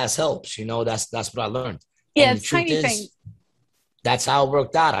the class helps. That's what I learned. Yeah, it's tiny thing. That's how it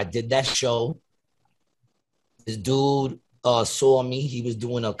worked out. I did that show. This dude saw me. He was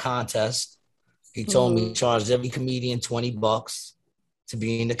doing a contest. He told me he charged every comedian $20 to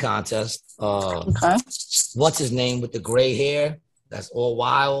be in the contest. What's his name with the gray hair? that's all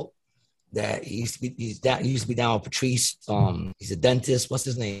wild. That he used to be, he used to be down with Patrice. He's a dentist. What's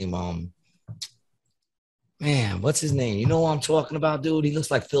his name? Man, what's his name? You know what I'm talking about, dude? He looks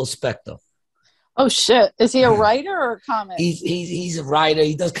like Phil Spector. Oh shit! Is he a writer or a comic? He's a writer.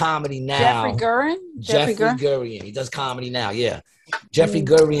 He does comedy now. Jeffrey Gurian. Jeffrey Gurian. He does comedy now. Yeah. Jeffrey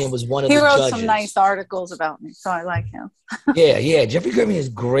Gurian was one of the judges. He wrote some nice articles about me, so I like him. yeah. Jeffrey Gurian is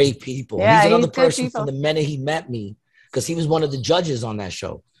great people. Yeah, he's another person from the minute he met me because he was one of the judges on that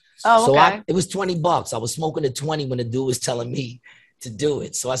show. Oh, okay. So it was $20. I was smoking at 20 when the dude was telling me to do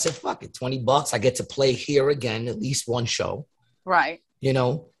it. So I said, fuck it, $20. I get to play here again, at least one show. Right. You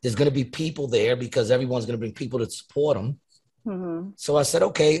know, there's going to be people there because everyone's going to bring people to support them. Mm-hmm. So I said,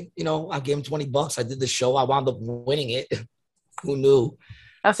 okay, you know, I gave him $20. I did the show. I wound up winning it. Who knew?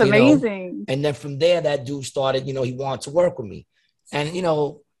 That's amazing. And then from there, that dude started, you know, he wanted to work with me. And,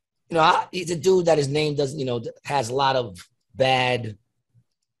 he's a dude that his name doesn't, has a lot of bad,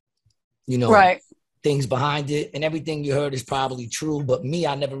 right. things behind it. And everything you heard is probably true. But me,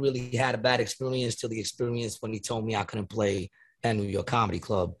 I never really had a bad experience till the experience when he told me I couldn't play at New York Comedy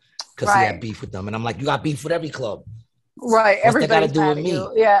Club because he had beef with them. And I'm like, you got beef with every club. Right. What's that got to do with me?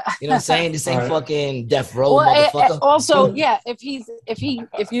 Yeah. You know what I'm saying? This ain't fucking death row, motherfucker. Also, yeah, if you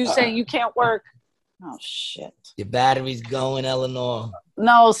say you can't work, oh shit. Your battery's going, Eleanor.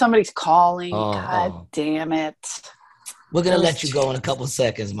 No, somebody's calling. God damn it. We're going to let you go in a couple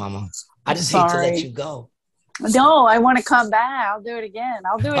seconds, mama. I just hate to let you go. No, I want to come back. I'll do it again.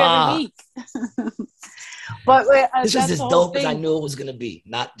 I'll do it every week. But this was as dope as I knew it was going to be.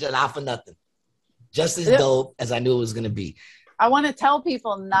 Not for nothing. Just as dope as I knew it was going to be. I want to tell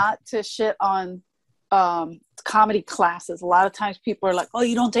people not to shit on comedy classes. A lot of times people are like, oh,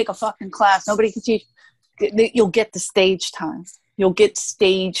 you don't take a fucking class. Nobody can teach. You'll get the stage time. You'll get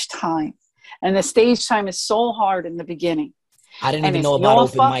stage time. And the stage time is so hard in the beginning. I didn't even know about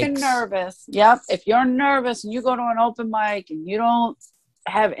open mics. If you're fucking nervous, if you're nervous and you go to an open mic and you don't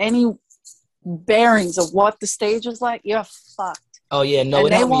have any bearings of what the stage is like, you're fucked. Oh, yeah. No,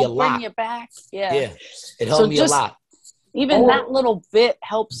 it helped me a lot. Bring you back. Yeah. It helped me a lot. Even that little bit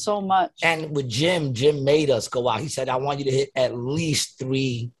helps so much. And with Jim made us go out. He said, I want you to hit at least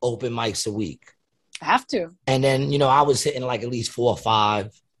 3 open mics a week. I have to. And then, I was hitting like at least 4 or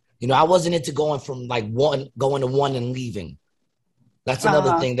 5. I wasn't into going from like going to one and leaving. That's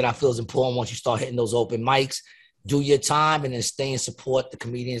another thing that I feel is important once you start hitting those open mics. Do your time and then stay and support the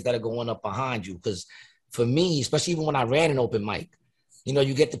comedians that are going up behind you. Because for me, especially even when I ran an open mic,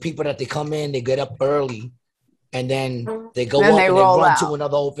 you get the people that they come in, they get up early, and then they go up and they run to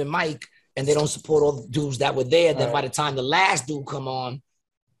another open mic, and they don't support all the dudes that were there. Then by the time the last dude come on,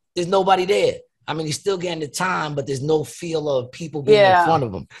 there's nobody there. I mean, he's still getting the time, but there's no feel of people being in front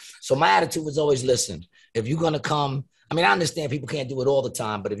of him. So my attitude was always, listen, if you're going to come, I mean, I understand people can't do it all the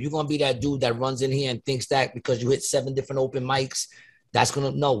time, but if you're going to be that dude that runs in here and thinks that because you hit 7 different open mics, that's going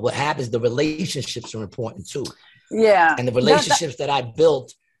to know what happens. The relationships are important too. Yeah. And the relationships that I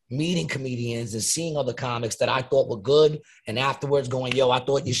built meeting comedians and seeing other comics that I thought were good. And afterwards going, yo, I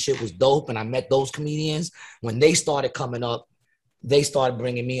thought your shit was dope. And I met those comedians. When they started coming up, they started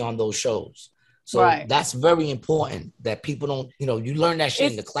bringing me on those shows. So that's very important that people don't, you learn that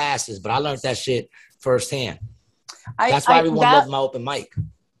shit in the classes, but I learned that shit firsthand. That's why everyone loved my open mic.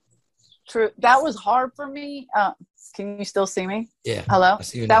 True. That was hard for me. Can you still see me? Yeah. Hello? I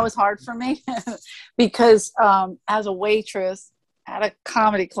see you now. That was hard for me because as a waitress at a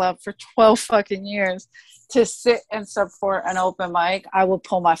comedy club for 12 fucking years, to sit and support an open mic, I would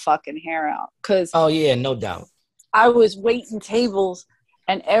pull my fucking hair out. Oh, yeah, no doubt. I was waiting tables,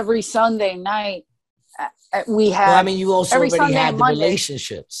 and every Sunday night we had. Well, I mean, you also already Sunday had the Monday,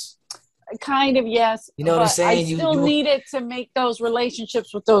 relationships. Kind of, yes. You know what I'm saying? I still needed to make those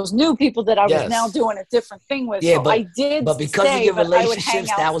relationships with those new people that I was now doing a different thing with. Yeah, so I did. But because of your relationships,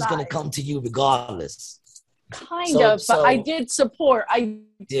 that was going to come to you regardless. But I did support.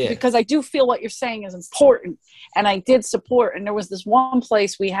 Because I do feel what you're saying is important, and I did support. And there was this one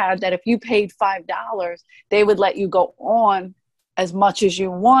place we had that if you paid $5, they would let you go on as much as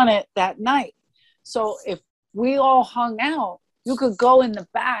you wanted that night. So if we all hung out, you could go in the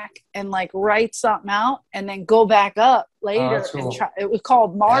back and like write something out and then go back up later and try. It was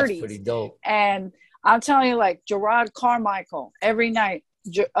called Marty's. That's pretty dope. And I'm telling you, like Gerard Carmichael every night,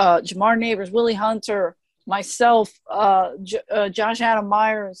 Jamar Neighbors, Willie Hunter, myself, Josh Adam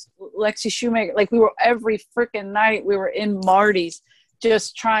Myers, Lexi Shoemaker. Like we were every freaking night we were in Marty's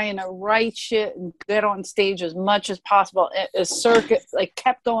just trying to write shit and get on stage as much as possible. A circuit like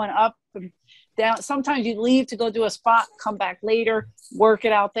kept going up and down. Sometimes you leave to go do a spot, come back later, work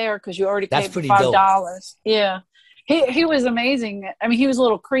it out there because you already paid $5. Yeah. He was amazing. I mean, he was a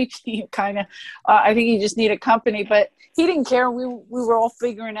little creepy, kind of. I think he just needed company, but he didn't care. We were all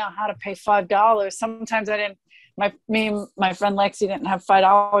figuring out how to pay $5. Sometimes I didn't. Me and my friend Lexi didn't have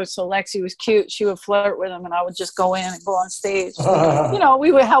 $5, so Lexi was cute. She would flirt with him, and I would just go in and go on stage.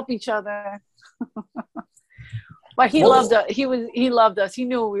 We would help each other. But he loved us. He loved us. He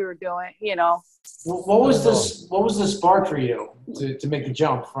knew what we were doing. What was this? What was the spark for you to make the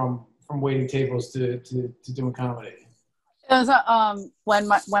jump from waiting tables to doing comedy? It was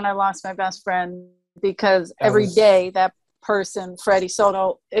when I lost my best friend, because every day that person, Freddie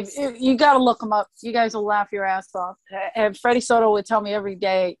Soto, if you got to look him up. You guys will laugh your ass off. And Freddie Soto would tell me every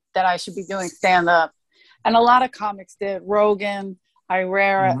day that I should be doing stand up, and a lot of comics did. Rogan,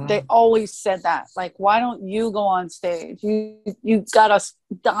 Irera, they always said that. Like, why don't you go on stage? You got us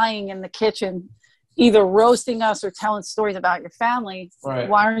dying in the kitchen, either roasting us or telling stories about your family. Right.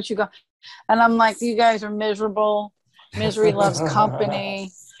 Why aren't you going? And I'm like, you guys are miserable. Misery loves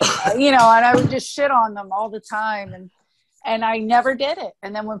company. And I would just shit on them all the time. And I never did it.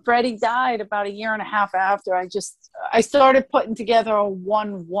 And then when Freddie died about a year and a half after, I started putting together a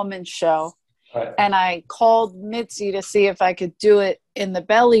one-woman show. Right. And I called Mitzi to see if I could do it in the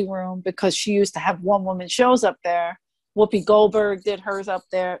belly room, because she used to have one-woman shows up there. Whoopi Goldberg did hers up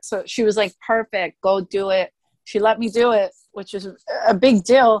there. So she was like, perfect, go do it. She let me do it, which is a big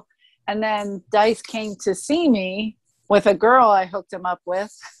deal. And then Dice came to see me with a girl I hooked him up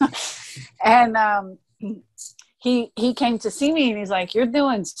with. And he came to see me, and he's like, you're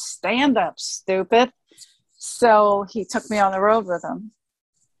doing stand-up, stupid. So he took me on the road with him.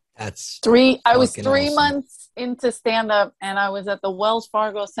 I was 3 months into stand-up, and I was at the Wells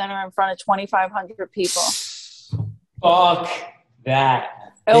Fargo Center in front of 2,500 people. Fuck that.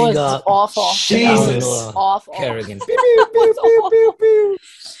 It was awful. Jesus. Awful. Kerrigan.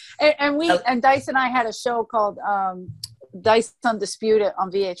 And Dice and I had a show called Dice Undisputed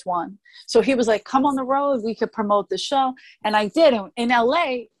on VH1. So he was like, come on the road, we could promote the show. And I did. In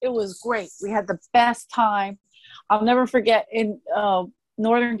LA, it was great. We had the best time. I'll never forget, in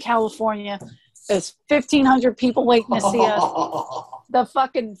Northern California, there's 1,500 people waiting to see us. The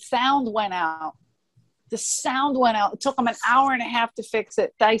fucking sound went out. The sound went out. It took them an hour and a half to fix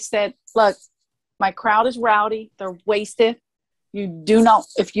it. Dice said, look, my crowd is rowdy. They're wasted.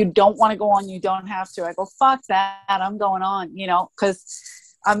 If you don't want to go on, you don't have to. I go, fuck that. I'm going on, because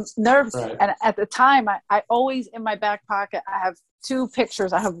I'm nervous. Right. And at the time, I always, in my back pocket, I have two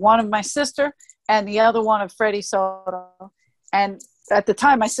pictures. I have one of my sister and the other one of Freddie Soto. And at the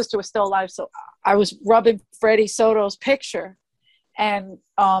time, my sister was still alive. So I was rubbing Freddie Soto's picture. And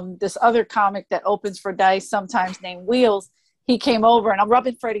this other comic that opens for Dice sometimes, named Wheels, he came over, and I'm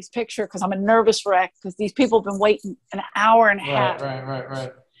rubbing Freddie's picture because I'm a nervous wreck, because these people have been waiting an hour and a half.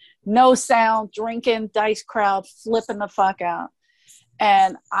 Right. No sound, drinking, Dice crowd, flipping the fuck out.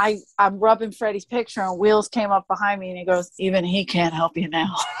 And I'm rubbing Freddie's picture, and Wheels came up behind me, and he goes, even he can't help you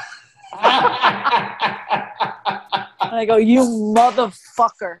now. And I go, you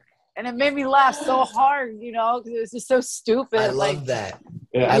motherfucker. And it made me laugh so hard, because it was just so stupid. I love that.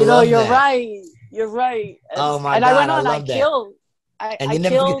 Yeah. You're right. You're right. Oh my God. I went on, I killed.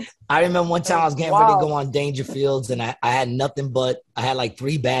 I remember one time I was getting ready to go on Dangerfields, and I had nothing but, I had like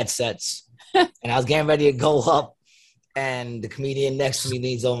 3 bad sets. And I was getting ready to go up, and the comedian next to me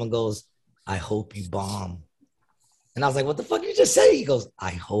leans over and goes, I hope you bomb. And I was like, what the fuck you just say? He goes,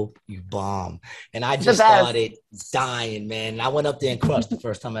 I hope you bomb. And I just started dying, man. And I went up there and crushed the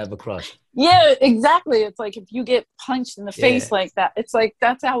first time I ever crushed. Yeah, exactly. It's like if you get punched in the face like that, it's like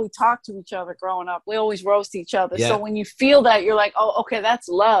that's how we talk to each other growing up. We always roast each other. Yeah. So when you feel that, you're like, oh, okay, that's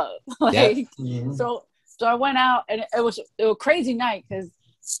love. So I went out, and it was a crazy night, because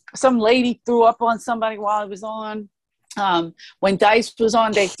some lady threw up on somebody while I was on. When Dice was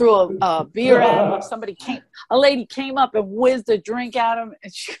on, they threw a beer at him. A lady came up and whizzed a drink at him,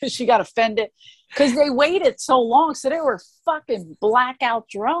 and she got offended because they waited so long. So they were fucking blackout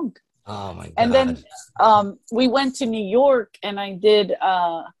drunk. Oh my God. And then we went to New York, and I did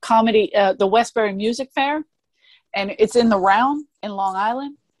comedy, the Westbury Music Fair, and it's in the Round in Long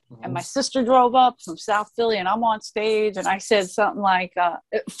Island. And my sister drove up from South Philly, and I'm on stage, and I said something like,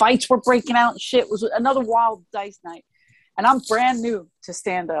 fights were breaking out and shit. It was another wild Dice night. And I'm brand new to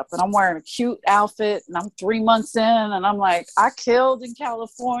stand up, and I'm wearing a cute outfit, and I'm 3 months in, and I'm like, I killed in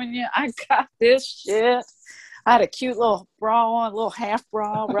California. I got this shit. I had a cute little bra on, a little half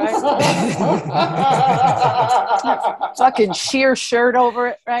bra, right? Fucking sheer shirt over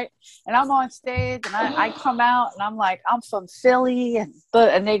it, right? And I'm on stage, and I come out, and I'm like, I'm from Philly, and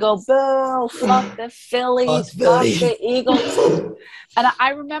they go, boo, fuck the Phillies, fuck the Eagles. And I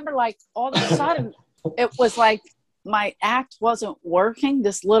remember, like, all of a sudden, it was like my act wasn't working,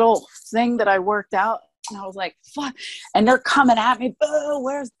 this little thing that I worked out. And I was like, fuck. And they're coming at me. Boo,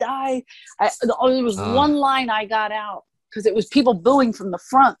 where's Di? There was one line I got out because it was people booing from the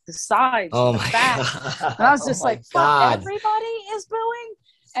front, the sides, the back. God. And I was just like, fuck, everybody is booing?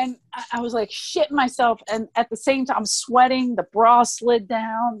 And I was like shitting myself. And at the same time, I'm sweating. The bra slid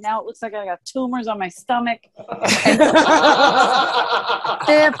down. Now it looks like I got tumors on my stomach. And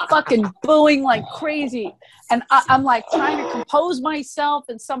they're fucking booing like crazy. And I'm like trying to compose myself.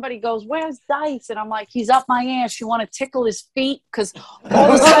 And somebody goes, where's Dice? And I'm like, he's up my ass. You want to tickle his feet? Because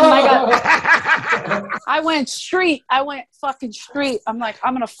all of a sudden I went fucking street. I'm like,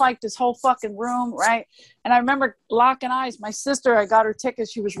 I'm going to fight this whole fucking room, right? And I remember locking eyes. My sister, I got her ticket.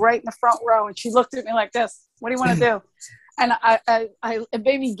 She was right in the front row. And she looked at me like this. What do you want to do? And it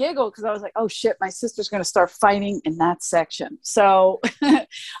made me giggle because I was like, oh shit, my sister's going to start fighting in that section. So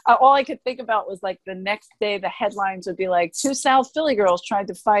all I could think about was like the next day, the headlines would be like, 2 South Philly girls tried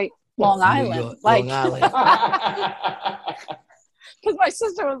to fight Long Island. Long Island. Because my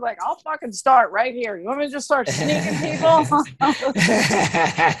sister was like, I'll fucking start right here. You want me to just start sneaking people?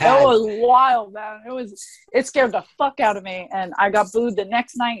 It was wild, man. It scared the fuck out of me. And I got booed the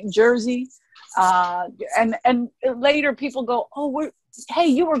next night in Jersey. And later people go, oh, hey,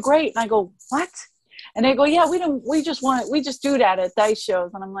 you were great. And I go, what? And they go, yeah, we just do that at Dice shows.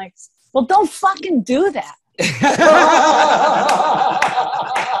 And I'm like, well, don't fucking do that.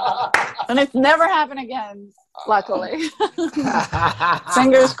 And it's never happened again, luckily.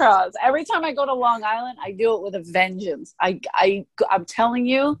 Fingers crossed. Every time I go to Long Island, I do it with a vengeance. I'm telling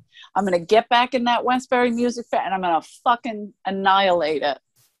you, I'm going to get back in that Westbury Music Fair and I'm going to fucking annihilate it.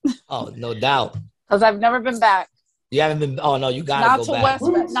 Oh, no doubt. Because I've never been back. You haven't been? Oh, no, you got to go back.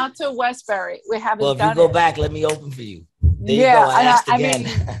 Not to Westbury. We haven't done it. Well, if you go back, let me open for you. There you go. I mean,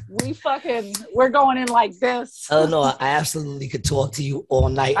 we're going in like this. Oh, no, I absolutely could talk to you all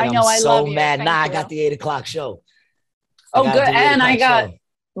night. And I love you. Mad. I got the 8 o'clock show. Oh, good. And I got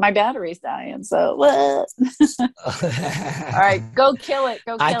my battery's dying. So what? All right, go kill it.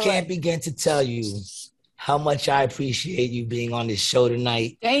 I can't begin to tell you how much I appreciate you being on this show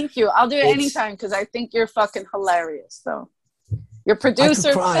tonight. Thank you. I'll do it anytime because I think you're fucking hilarious. So your producer.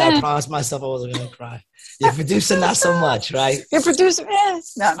 I could cry. I promised myself I wasn't going to cry. Your producer, not so much, right? Your producer,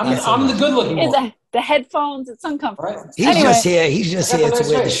 yes. No, I'm the good looking one. The headphones, it's uncomfortable. Right. He's just here to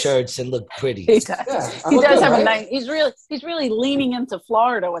wear the shirts and look pretty. He does. Yeah, he does have a nice. He's really leaning into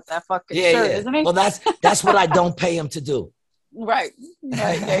Florida with that fucking shirt, isn't he? Well, that's what I don't pay him to do. Right.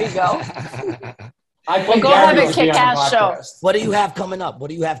 There you go. Go have a kick-ass show. What do you have coming up?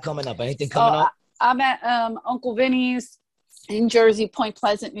 Anything coming up? I'm at Uncle Vinny's in Jersey, Point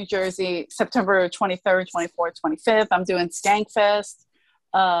Pleasant, New Jersey, September 23rd, 24th, 25th. I'm doing Skankfest.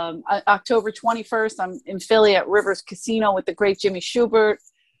 October 21st, I'm in Philly at Rivers Casino with the great Jimmy Schubert.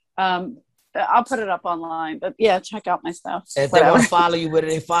 I'll put it up online, but yeah, check out my stuff. If they want to follow you, where do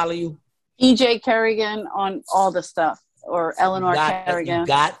they follow you? EJ Kerrigan on all the stuff, or Eleanor Kerrigan. You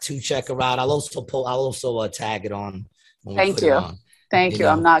got to check her out. I'll also tag it on. Thank you. Thank you.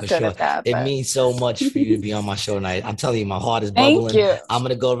 I'm not good at that. It means so much for you to be on my show tonight. I'm telling you, my heart is bubbling. Thank you. I'm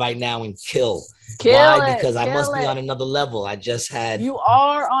going to go right now and kill. Why? Because I must be on another level. I just had... You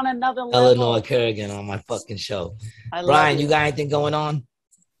are on another level. Eleanor Kerrigan on my fucking show. Brian, you got anything going on?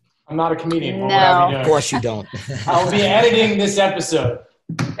 I'm not a comedian. No. Of course you don't. I'll be editing this episode.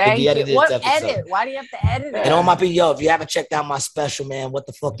 Thank you. What edit? Why do you have to edit it? And on my if you haven't checked out my special, man, what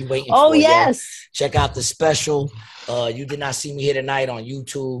the fuck you waiting for? Oh, yes. Check out the special. You did not see me here tonight on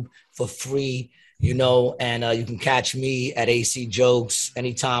YouTube for free, and you can catch me at AC Jokes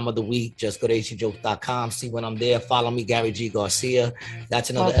any time of the week. Just go to acjokes.com, see when I'm there. Follow me, Gary G. Garcia. That's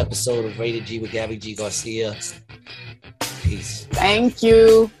another episode of Rated G with Gary G. Garcia. Peace. Thank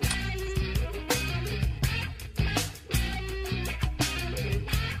you.